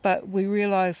 But we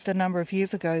realised a number of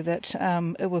years ago that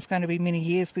it was going to be many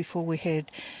years before we had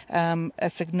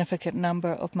a significant number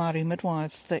of Māori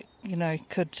midwives that,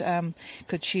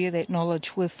 could share that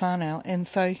knowledge with whānau. And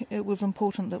so it was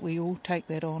important that we all take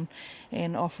that on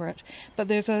and offer it. But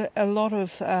there's a lot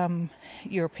of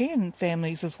European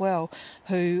families as well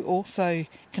who also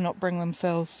cannot bring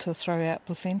themselves to throw out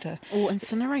placenta. Or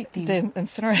incinerate them.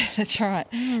 Incinerate, that's right.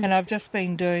 And I've just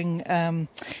been doing,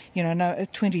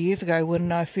 20 years ago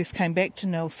when I first came back to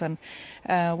Nelson,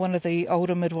 one of the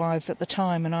older midwives at the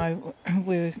time and I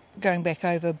were going back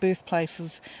over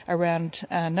birthplaces around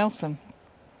Nelson.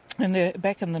 And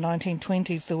back in the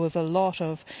 1920s, there was a lot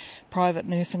of private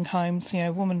nursing homes.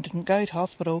 Women didn't go to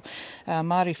hospital.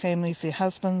 Māori families, their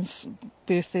husbands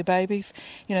birthed their babies.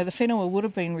 The whenua would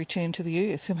have been returned to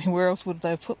the earth. I mean, where else would they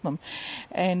have put them?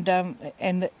 And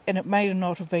it may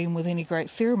not have been with any great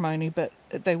ceremony, but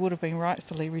they would have been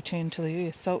rightfully returned to the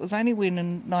earth. So it was only when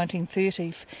in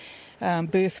 1930s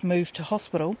birth moved to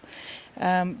hospital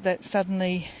that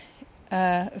suddenly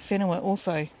whenua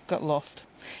also got lost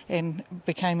and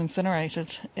became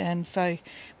incinerated. And so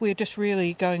we're just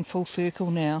really going full circle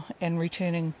now and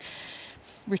returning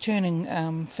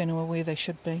whenua where they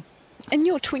should be. In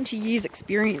your 20 years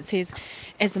experience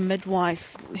as a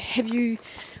midwife, have you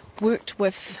worked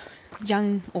with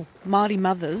young or Māori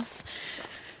mothers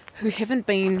who haven't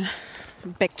been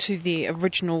back to their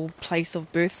original place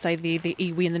of birth, say the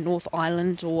iwi in the North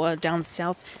Island or down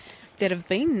south, that have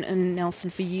been in Nelson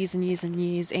for years and years and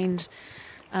years, and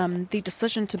the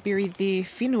decision to bury their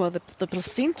whenua, the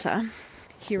placenta,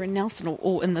 here in Nelson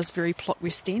or in this very plot we're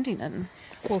standing in?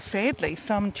 Well, sadly,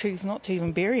 some choose not to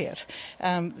even bury it.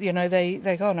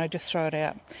 They go, no, just throw it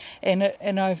out.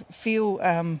 And I feel,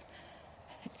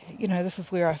 this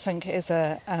is where I think as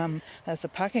a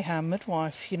Pākehā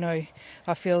midwife,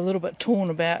 I feel a little bit torn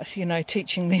about,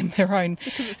 teaching them their own...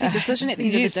 Because it's their decision at the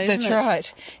end of the day, that's isn't it?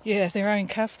 right. Yeah, their own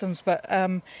customs, but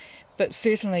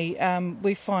certainly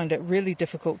we find it really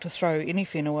difficult to throw any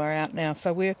whenua out now.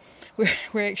 So we're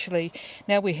actually,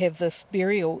 now we have this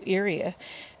burial area,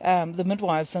 the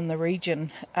midwives in the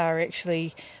region are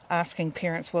actually asking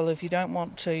parents, well, if you don't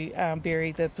want to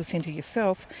bury the placenta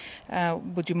yourself,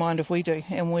 would you mind if we do?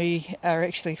 And we are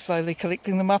actually slowly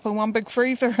collecting them up in one big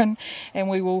freezer, and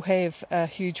we will have a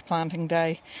huge planting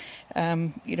day.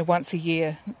 Once a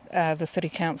year, the City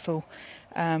Council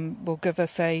will give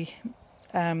us the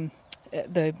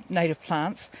native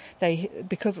plants.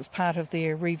 Because it's part of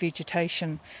their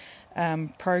revegetation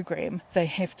program, they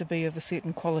have to be of a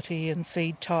certain quality and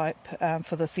seed type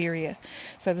for this area.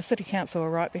 So the City Council are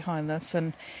right behind this,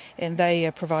 and they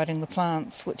are providing the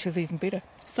plants, which is even better.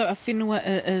 So a whenua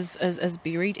is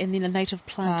buried, and then a native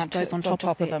plant goes on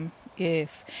top of them.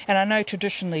 Yes, and I know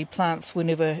traditionally plants were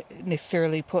never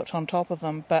necessarily put on top of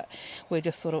them, but we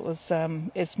just thought it was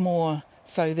it's more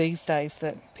so these days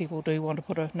that people do want to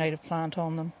put a native plant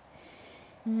on them.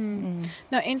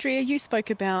 Now, Andrea, you spoke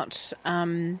about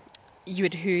you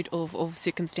had heard of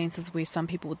circumstances where some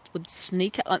people would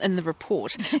sneak up, in the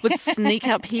report, would sneak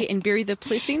up here and bury the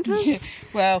placentas? Yeah.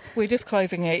 Well, we're just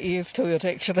closing our ears to it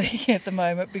actually at the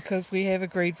moment, because we have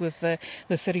agreed with the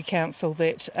City Council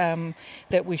that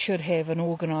that we should have an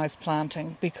organised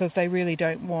planting, because they really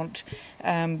don't want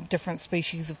different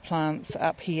species of plants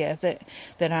up here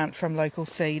that aren't from local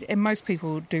seed, and most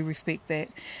people do respect that.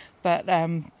 But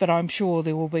I'm sure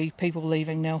there will be people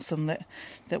leaving Nelson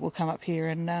that will come up here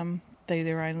and do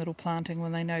their own little planting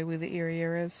when they know where the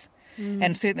area is.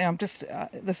 And certainly I'm just,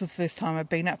 this is the first time I've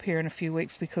been up here in a few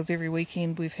weeks, because every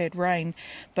weekend we've had rain,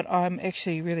 but I'm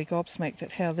actually really gobsmacked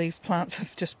at how these plants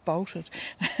have just bolted.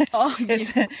 Oh,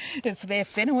 it's their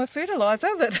whenua fertiliser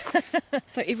that...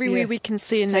 So everywhere we can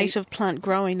see a native plant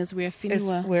growing is where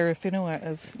whenua... Is where a whenua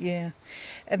is, yeah.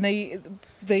 And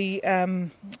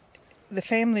the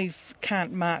families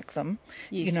can't mark them,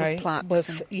 yes, with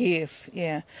plaques. Yes,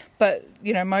 yeah. But,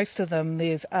 most of them,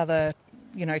 there's other,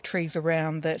 trees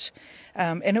around that,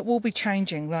 and it will be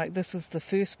changing. Like, this is the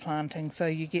first planting, so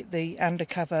you get the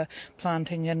undercover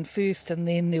planting in first, and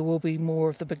then there will be more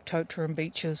of the big totara and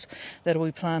beeches that will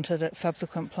be planted at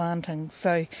subsequent plantings.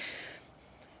 So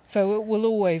it will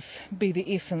always be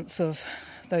the essence of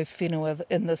those whenua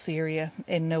in this area,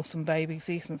 and Nelson babies,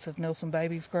 the essence of Nelson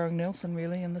babies growing Nelson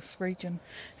really in this region.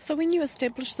 So when you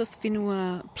established this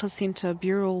whenua placenta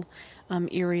burial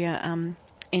area,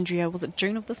 Andrea, was it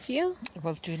June of this year? It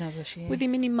was June of this year. Were there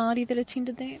many Māori that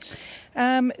attended that?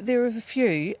 There was a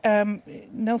few.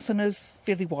 Nelson is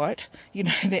fairly white,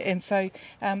 and so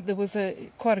there was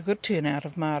quite a good turnout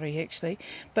of Māori actually.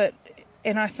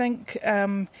 And I think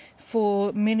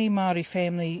for many Māori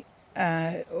family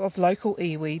of local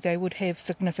iwi, they would have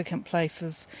significant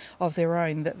places of their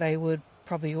own that they would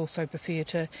probably also prefer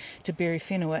to bury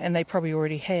whenua, and they probably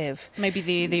already have. Maybe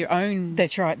they're their own...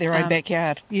 That's right, their own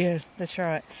backyard. Yeah, that's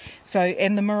right. So,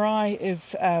 and the marae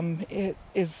is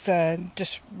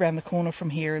just round the corner from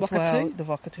here as well. The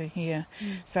Wakatu, yeah.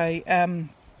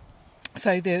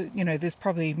 So there's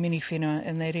probably many whenua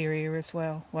in that area as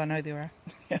well. Well, I know there are.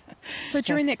 So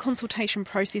during that consultation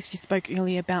process you spoke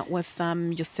earlier about with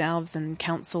yourselves and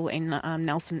council and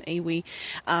Nelson iwi,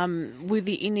 were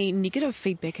there any negative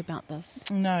feedback about this?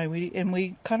 No,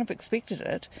 we kind of expected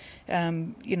it.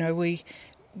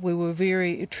 We were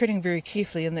treading very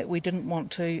carefully in that we didn't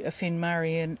want to offend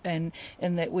Māori and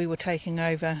in that we were taking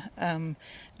over a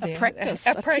practice,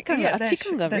 a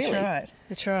tikanga, really.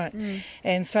 That's right.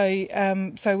 And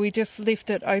so we just left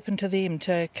it open to them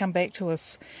to come back to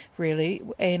us, really.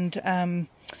 And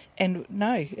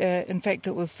no, in fact,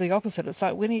 it was the opposite. It's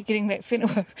like, when are you getting that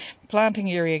whenua planting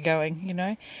area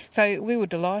going, So we were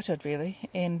delighted, really.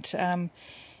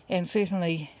 And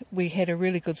certainly we had a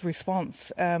really good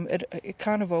response. It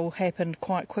kind of all happened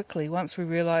quite quickly once we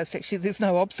realised actually there's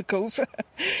no obstacles.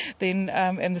 Then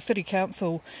and the City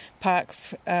Council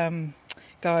Parks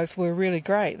guys were really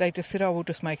great. They just said, we'll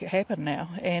just make it happen now.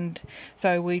 And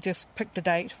so we just picked a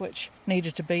date which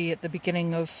needed to be at the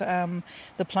beginning of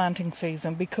the planting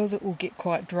season, because it will get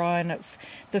quite dry and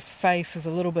this face is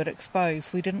a little bit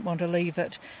exposed. We didn't want to leave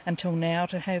it until now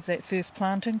to have that first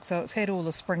planting, so it's had all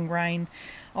the spring rain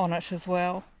on it as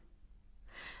well.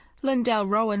 Lindell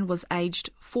Rowan was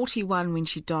aged 41 when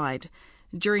she died.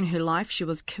 During her life, she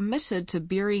was committed to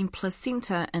burying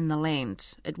placenta in the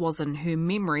land. It was in her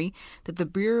memory that the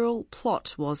burial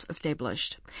plot was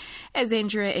established. As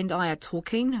Andrea and I are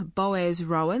talking, Boaz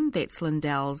Rowan, that's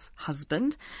Lindell's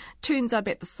husband, turns up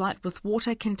at the site with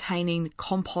water containing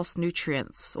compost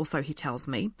nutrients, or so he tells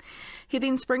me. He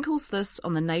then sprinkles this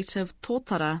on the native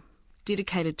tōtara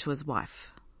dedicated to his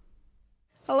wife.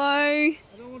 Hello. I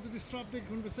don't want to disrupt the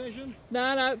conversation.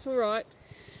 No, it's all right.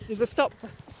 There's a stop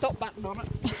button on it.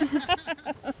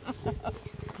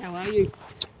 How are you?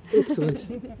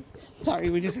 Excellent. Sorry,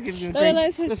 we're just giving you a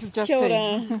drink. This is just Kia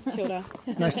ora.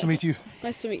 Nice to meet you.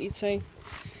 Nice to meet you too.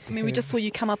 I mean, we just saw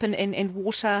you come up and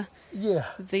water the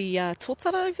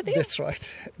tōtara over there. That's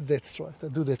right. I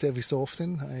do that every so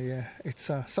often. It's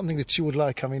something that she would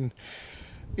like. I mean,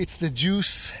 it's the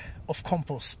juice of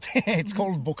compost. It's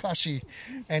called bokashi,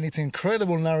 and it's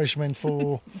incredible nourishment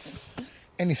for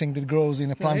anything that grows in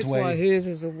a plant way. That's why hers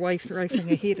is a waste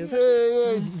racing ahead, is it?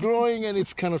 Yeah, it's growing and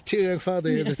it's kind of tearing apart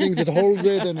the things that hold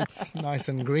it, and it's nice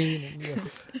and green. And,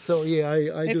 So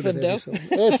I do that every so often.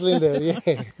 That's Linda,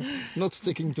 yeah. Not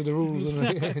sticking to the rules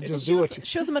and just do it.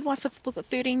 She was a midwife for, was it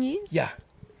 13 years? Yeah.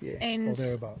 And or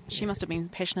thereabout. She must have been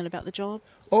passionate about the job.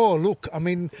 Oh, look, I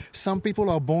mean, some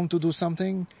people are born to do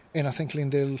something, and I think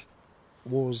Lindell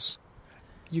was.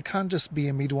 You can't just be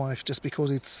a midwife just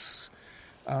because it's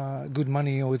good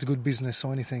money or it's good business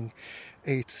or anything.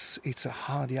 It's a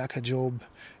hard yaka job.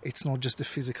 It's not just the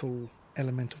physical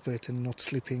element of it and not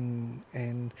sleeping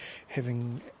and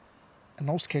having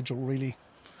no schedule really.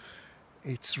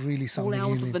 It's really something. All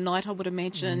hours of the night, I would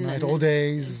imagine. Night, all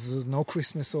days, no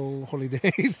Christmas or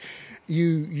holidays.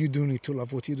 You do need to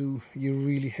love what you do. You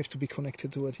really have to be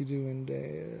connected to what you do, and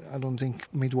I don't think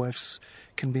midwives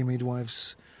can be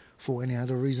midwives for any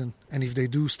other reason. And if they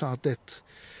do start that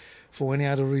for any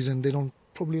other reason, they don't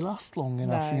probably last long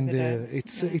enough in there.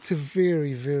 It's a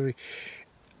very, very...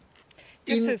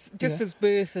 Just as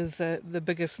birth is the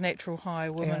biggest natural high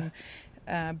women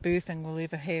birthing will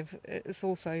ever have, it's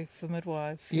also for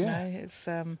midwives. You know, it's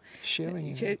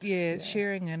sharing.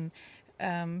 Sharing,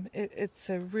 and it's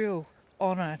a real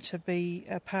honour to be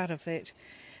a part of that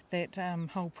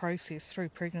whole process through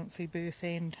pregnancy, birth,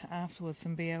 and afterwards,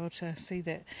 and be able to see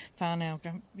that whānau,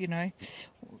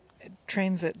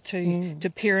 transit to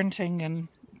parenting and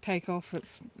take off.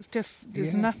 It's just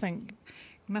there's nothing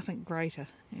greater.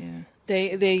 Yeah.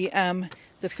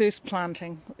 The first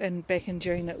planting back in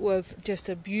June, it was just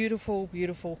a beautiful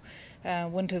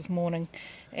winter's morning,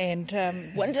 and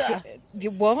winter.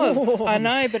 It was. I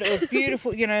know, but it was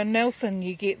beautiful. In Nelson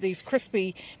you get these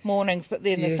crispy mornings, but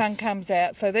then the sun comes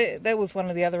out. So that was one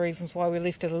of the other reasons why we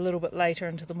left it a little bit later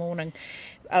into the morning.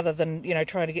 Other than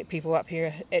trying to get people up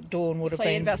here at dawn would have been. So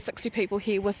you had about 60 people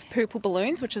here with purple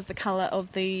balloons, which is the colour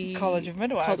of the College of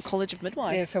Midwives. The College of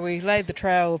Midwives. Yeah, so we laid the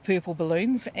trail of purple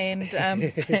balloons, and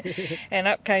and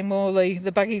up came all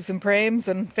the buggies and prams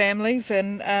and families,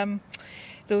 and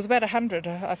there was about 100.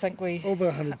 I think we over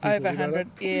 100 people. Over 100,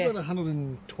 yeah. About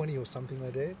 120 or something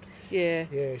like that. Yeah.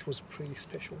 Yeah, it was pretty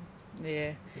special.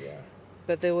 Yeah. Yeah.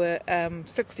 But there were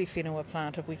 60 whenua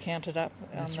planted. We counted up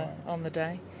on the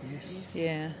day. Yes.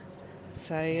 Yeah.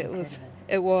 So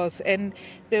it was, and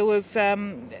there was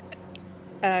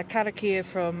karakia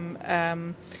from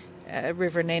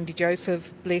Reverend Andy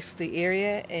Joseph blessed the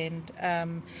area, and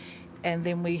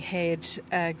then we had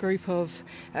a group of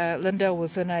Linda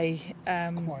was in a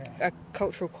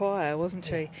cultural choir, wasn't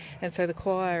she? And so the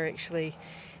choir actually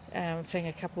sang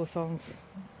a couple of songs,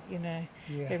 in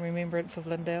remembrance of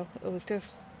Lindell. It was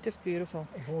just beautiful.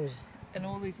 It was. And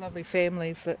all these lovely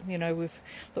families that, we've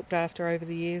looked after over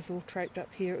the years all traiped up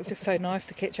here. It was just so nice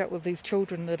to catch up with these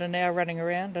children that are now running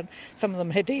around, and some of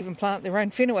them had to even plant their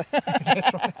own whenua.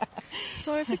 That's right.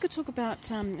 So if we could talk about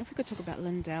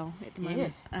Lindell at the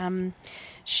moment.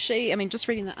 She, just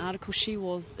reading the article, she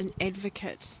was an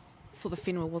advocate for the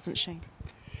whenua, wasn't she?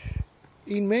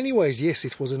 In many ways, yes,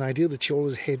 it was an idea that she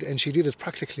always had, and she did it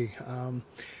practically,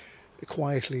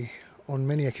 quietly on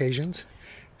many occasions.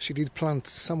 She did plant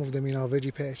some of them in our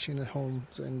veggie patch in the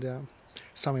homes, and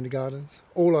some in the gardens.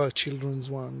 All our children's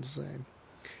ones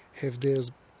have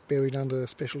theirs buried under a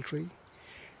special tree,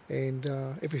 and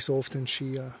every so often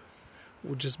she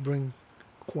would just bring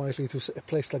quietly to a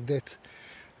place like that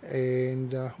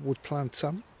and would plant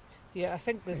some. Yeah, I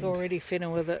think there's already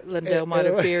whenua that Lindell might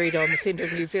have buried on the centre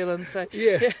of New Zealand. So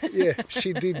yeah,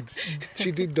 she did.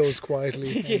 She did those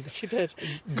quietly. Yeah, she did.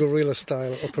 Guerrilla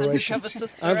style operations.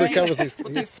 Undercover sister.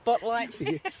 With the spotlight.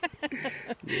 Yes.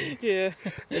 Yeah.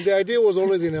 And the idea was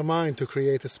always in her mind to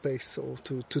create a space or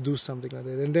to do something like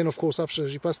that. And then, of course, after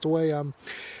she passed away,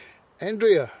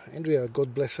 Andrea,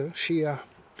 God bless her, she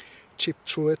chipped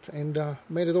through it and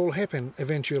made it all happen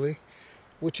eventually,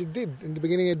 which it did in the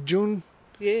beginning of June.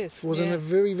 Yes. It was in a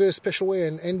very, very special way.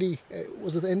 And Andy,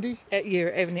 was it Andy?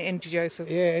 Andy Joseph.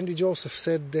 Yeah, Andy Joseph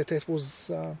said that it was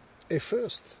a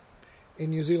first in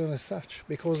New Zealand as such,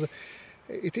 because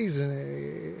it is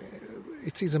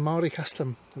a Maori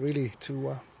custom, really,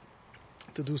 to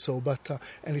do so. But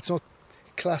and it's not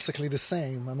classically the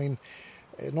same.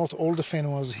 Not all the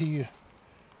whenuas here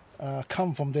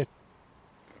come from that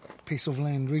piece of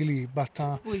land, really. But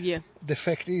the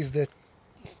fact is that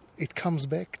it comes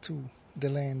back to the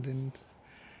land and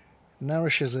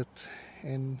nourishes it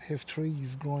and have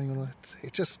trees growing on it.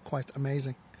 It's just quite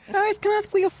amazing. Guys, can I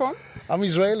ask where you're from? I'm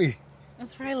Israeli.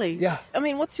 Israeli? Yeah.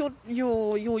 What's your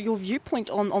viewpoint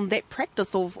on that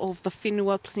practice of the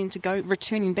whenua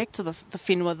returning back to the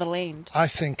whenua, the land? I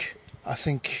think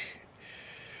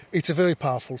it's a very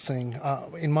powerful thing.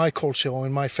 In my culture or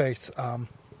in my faith,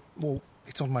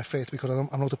 it's not my faith because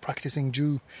I'm not a practicing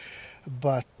Jew,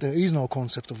 but there is no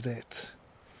concept of that.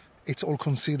 It's all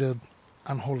considered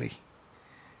unholy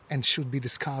and should be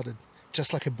discarded,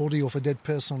 just like a body of a dead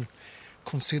person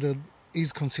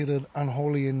is considered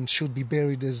unholy and should be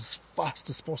buried as fast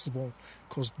as possible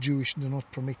because Jewish do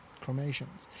not permit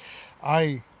cremations.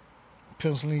 I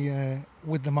personally,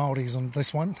 with the Maoris on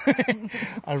this one,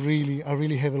 I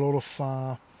really have a lot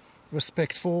of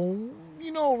respect for,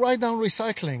 right down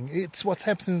recycling. It's what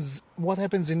happens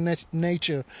in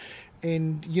nature.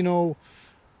 And,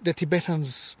 the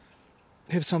Tibetans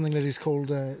have something that is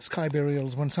called sky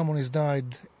burials. When someone has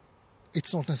died,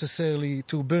 it's not necessarily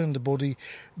to burn the body,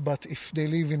 but if they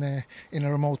live in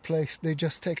a remote place, they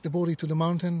just take the body to the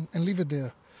mountain and leave it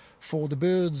there for the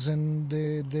birds and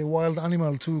the wild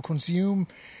animal to consume,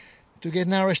 to get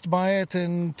nourished by it,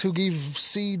 and to give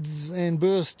seeds and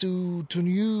birth to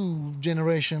new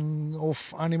generation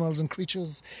of animals and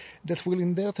creatures that will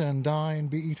in their turn die and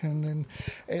be eaten.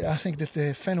 And I think that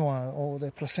the whenua, or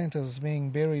the placentas, being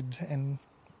buried and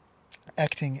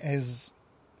acting as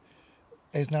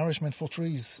nourishment for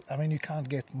trees, I mean, you can't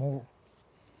get more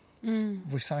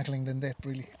recycling than that,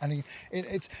 really. And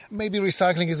it's maybe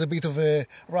recycling is a bit of a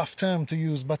rough term to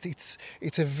use, but it's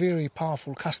a very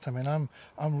powerful custom, and I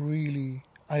really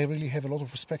have a lot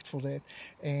of respect for that.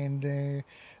 And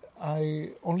I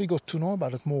only got to know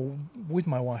about it more with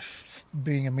my wife,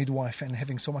 being a midwife and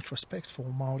having so much respect for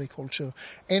Maori culture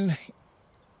and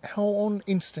her own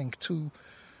instinct to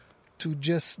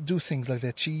just do things like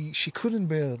that. She couldn't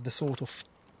bear the thought of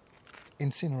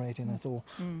incinerating it or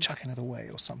chucking it away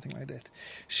or something like that.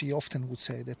 She often would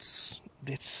say that's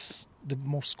the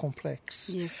most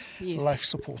complex life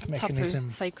support mechanism.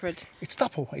 Tapu, sacred. It's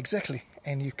tapu, exactly.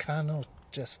 And you cannot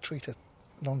just treat it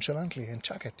nonchalantly and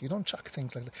chuck it. You don't chuck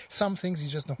things like that. Some things you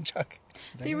just don't chuck.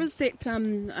 There is that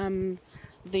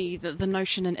the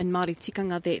notion in Māori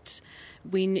tikanga that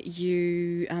when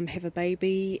you have a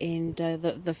baby and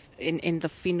the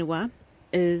whenua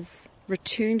is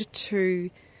returned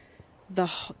to the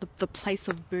place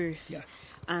of birth. Yeah.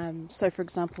 So, for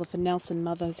example, if a Nelson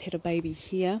mother has had a baby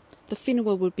here, the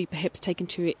whenua would be perhaps taken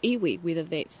to her iwi, whether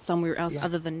that's somewhere else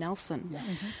other than Nelson. Yeah.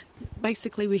 Mm-hmm.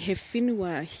 Basically, we have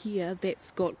whenua here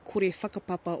that's got kore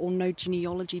whakapapa or no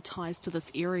genealogy ties to this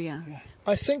area. Yeah.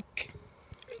 I think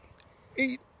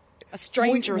a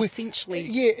stranger, essentially.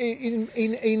 Yeah,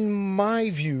 in my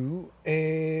view,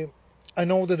 I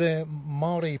know that the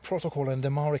Maori protocol and the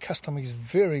Maori custom is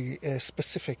very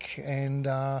specific, and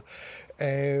for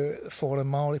a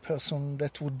Maori person,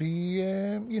 that would be,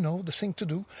 the thing to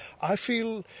do. I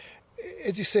feel,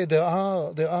 as you said, there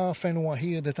are whenua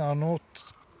here that are not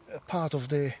part of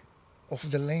the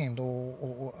land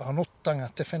or are not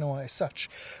tanga te whenua as such,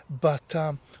 but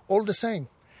all the same,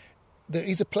 there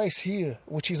is a place here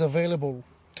which is available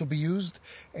to be used,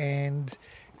 and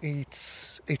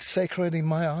it's sacred in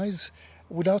my eyes,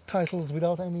 without titles,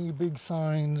 without any big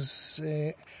signs.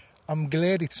 I'm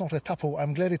glad it's not a tapu.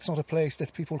 I'm glad it's not a place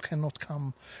that people cannot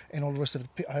come and all the rest of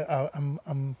it.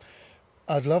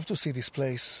 I'd love to see this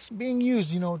place being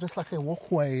used, just like a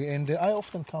walkway. And I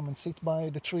often come and sit by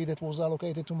the tree that was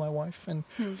allocated to my wife.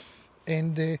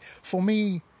 And for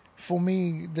me,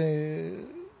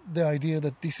 the idea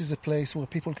that this is a place where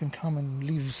people can come and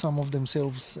live some of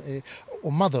themselves,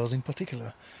 or mothers in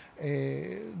particular,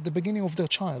 the beginning of their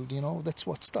child, that's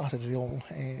what started it all,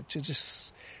 to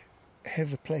just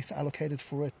have a place allocated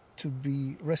for it to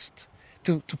be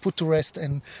to put to rest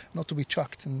and not to be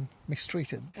chucked and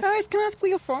mistreated. Guys, can I ask where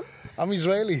you're from? I'm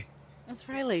Israeli.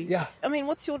 Israeli? Yeah. I mean,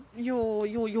 what's your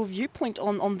viewpoint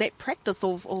on that practice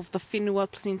of the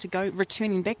whenua placenta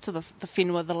returning back to the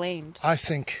whenua, the land? I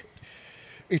think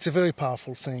it's a very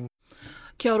powerful thing.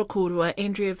 Kia ora kōrua,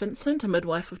 Andrea Vincent, a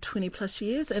midwife of 20 plus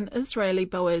years, and Israeli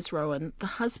Boaz Rowan, the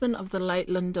husband of the late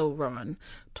Lyndall Rowan,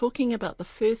 talking about the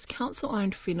first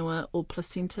council-owned whenua or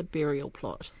placenta burial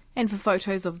plot. And for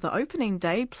photos of the opening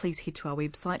day, please head to our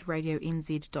website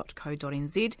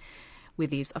radionz.co.nz, where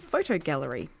there's a photo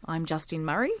gallery. I'm Justine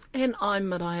Murray. And I'm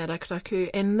Maraea Rakuraku,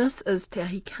 and this is Te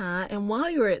Ahi Kaa. And while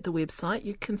you're at the website,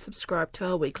 you can subscribe to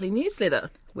our weekly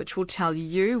newsletter, which will tell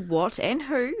you what and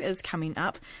who is coming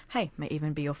up. Hey, may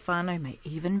even be your whānau, may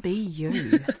even be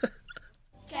you.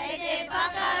 Kei te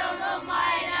whakarongo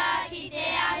mai rā ki te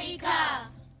Ahi Kaa.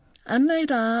 Anei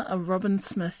rā, Robin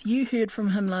Smith, you heard from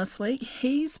him last week.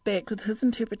 He's back with his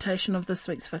interpretation of this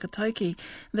week's whakatauki.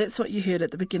 That's what you heard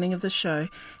at the beginning of the show,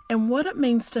 and what it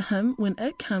means to him when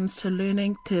it comes to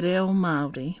learning te reo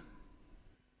Māori.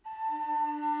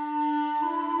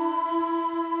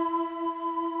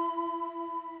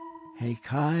 He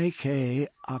kai ke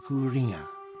aku ringa.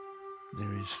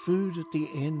 There is food at the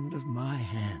end of my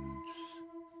hands.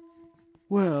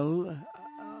 Well,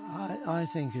 I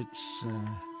think it's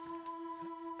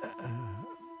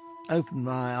opened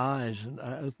my eyes and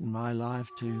opened my life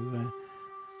to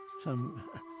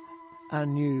a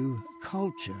new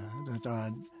culture that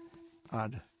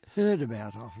I'd heard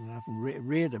about often,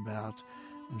 read about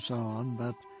and so on,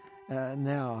 but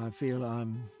now I feel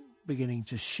I'm beginning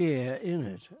to share in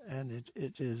it, and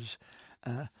it is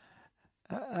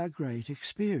a great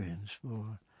experience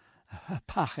for a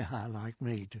Pākehā like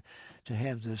me to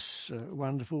have this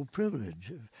wonderful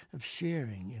privilege of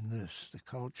sharing in this, the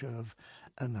culture of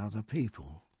another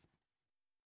people.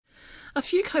 A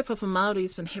few kaupapa Māori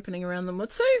has been happening around the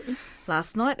Mutu.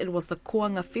 Last night it was the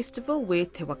Koanga Festival where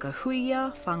Te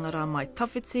Wharehuia, Whangara Mai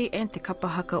Tawhiti and Te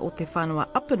Kapahaka o Te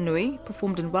Whanua Apanui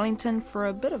performed in Wellington for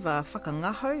a bit of a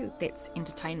whakangaho, that's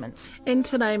entertainment. And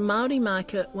today Māori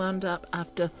Market wound up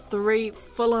after 3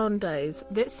 full-on days.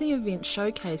 That's the event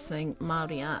showcasing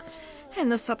Māori art. And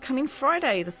this upcoming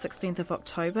Friday, the 16th of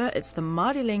October, it's the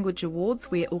Māori Language Awards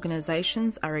where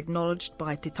organisations are acknowledged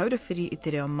by Te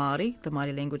Wharehuia Milroy, the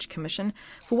Māori Language Commission,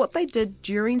 for what they did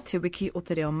during Te Wiki o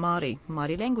Te Reo Māori,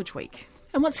 Māori Language Week.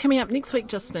 And what's coming up next week,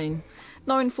 Justine?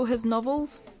 Known for his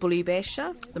novels, Bully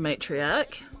Basher, The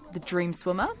Matriarch, The Dream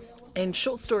Swimmer, and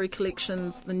short story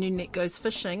collections The New Net Goes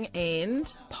Fishing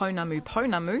and Pounamu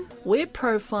Pounamu, we're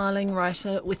profiling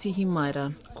writer Whitihi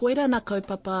Maira. Koera nā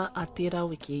kaupapa a tērā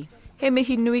wiki. He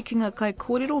mihi nui ki ngā kai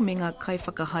kōrero me ngā kai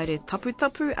whakahaere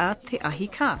tapu-tapu a te Ahi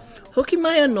Kaa. Hoki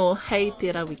mai anō, hei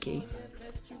tērā wiki.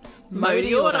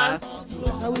 Mauri ora!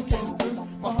 How we came through,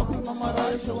 Mahakuma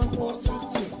Marae is so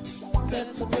important too.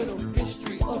 That's a little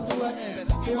history of who I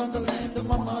am. Here on the land of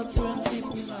my mother and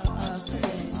Tipuna, I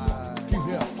stand.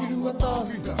 Kiruata,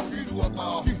 Kiruata,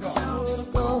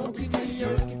 Kiruata, Hoki Kiri,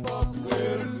 Hoki Paku,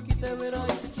 Hoki Te Wera,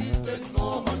 Hoki Te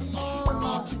Noha,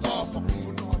 Nachi Tafa,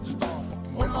 Nachi Tafa,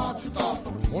 Nachi Tafa,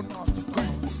 Nachi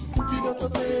Tafa. Kira to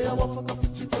te awa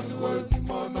whakawhichi tonu au ki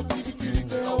mana kiri kiri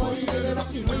te awa I e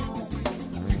raki hei tupi.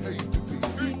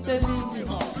 I te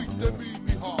mimiha, I te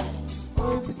mimiha.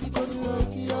 Oi piki tonu au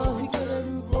ki ahi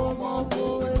kereru ko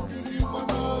mātou e kiri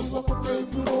mana ua ko te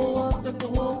kuro a te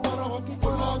koho marahaki ko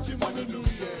Nachi mana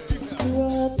nui e.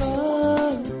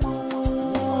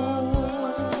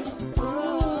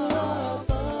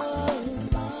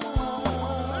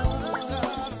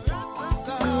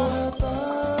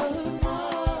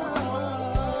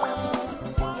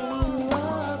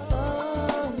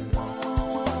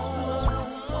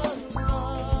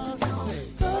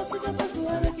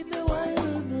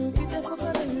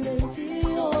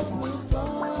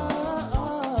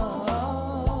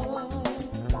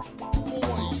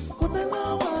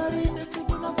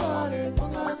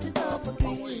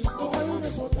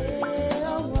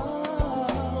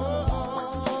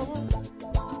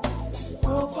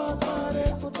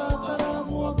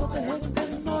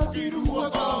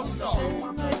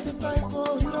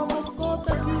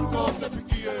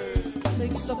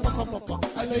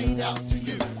 I laid out to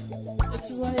you. That's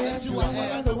who I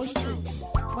am, I know it's true.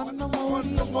 Mana Maori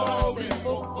is Maori,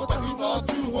 o tahi nā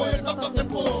tū hoi e tata te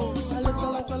pō. I live the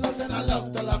life I love and I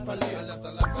love the life I live. I love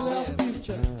the life I live. To our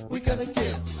future, we gotta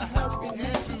give a helping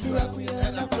hand to our queen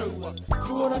and our crew.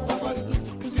 To what I thought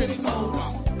who's getting older.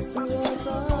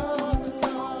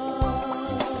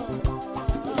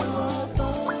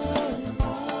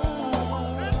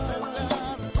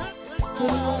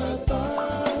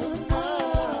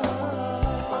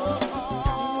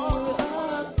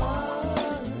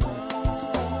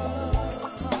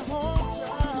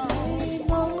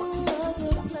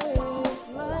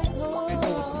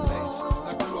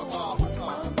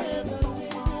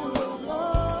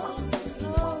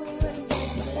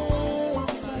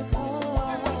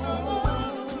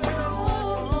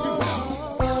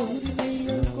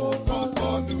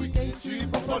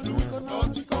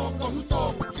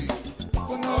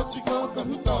 Ko Nachi ko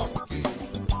kahuta.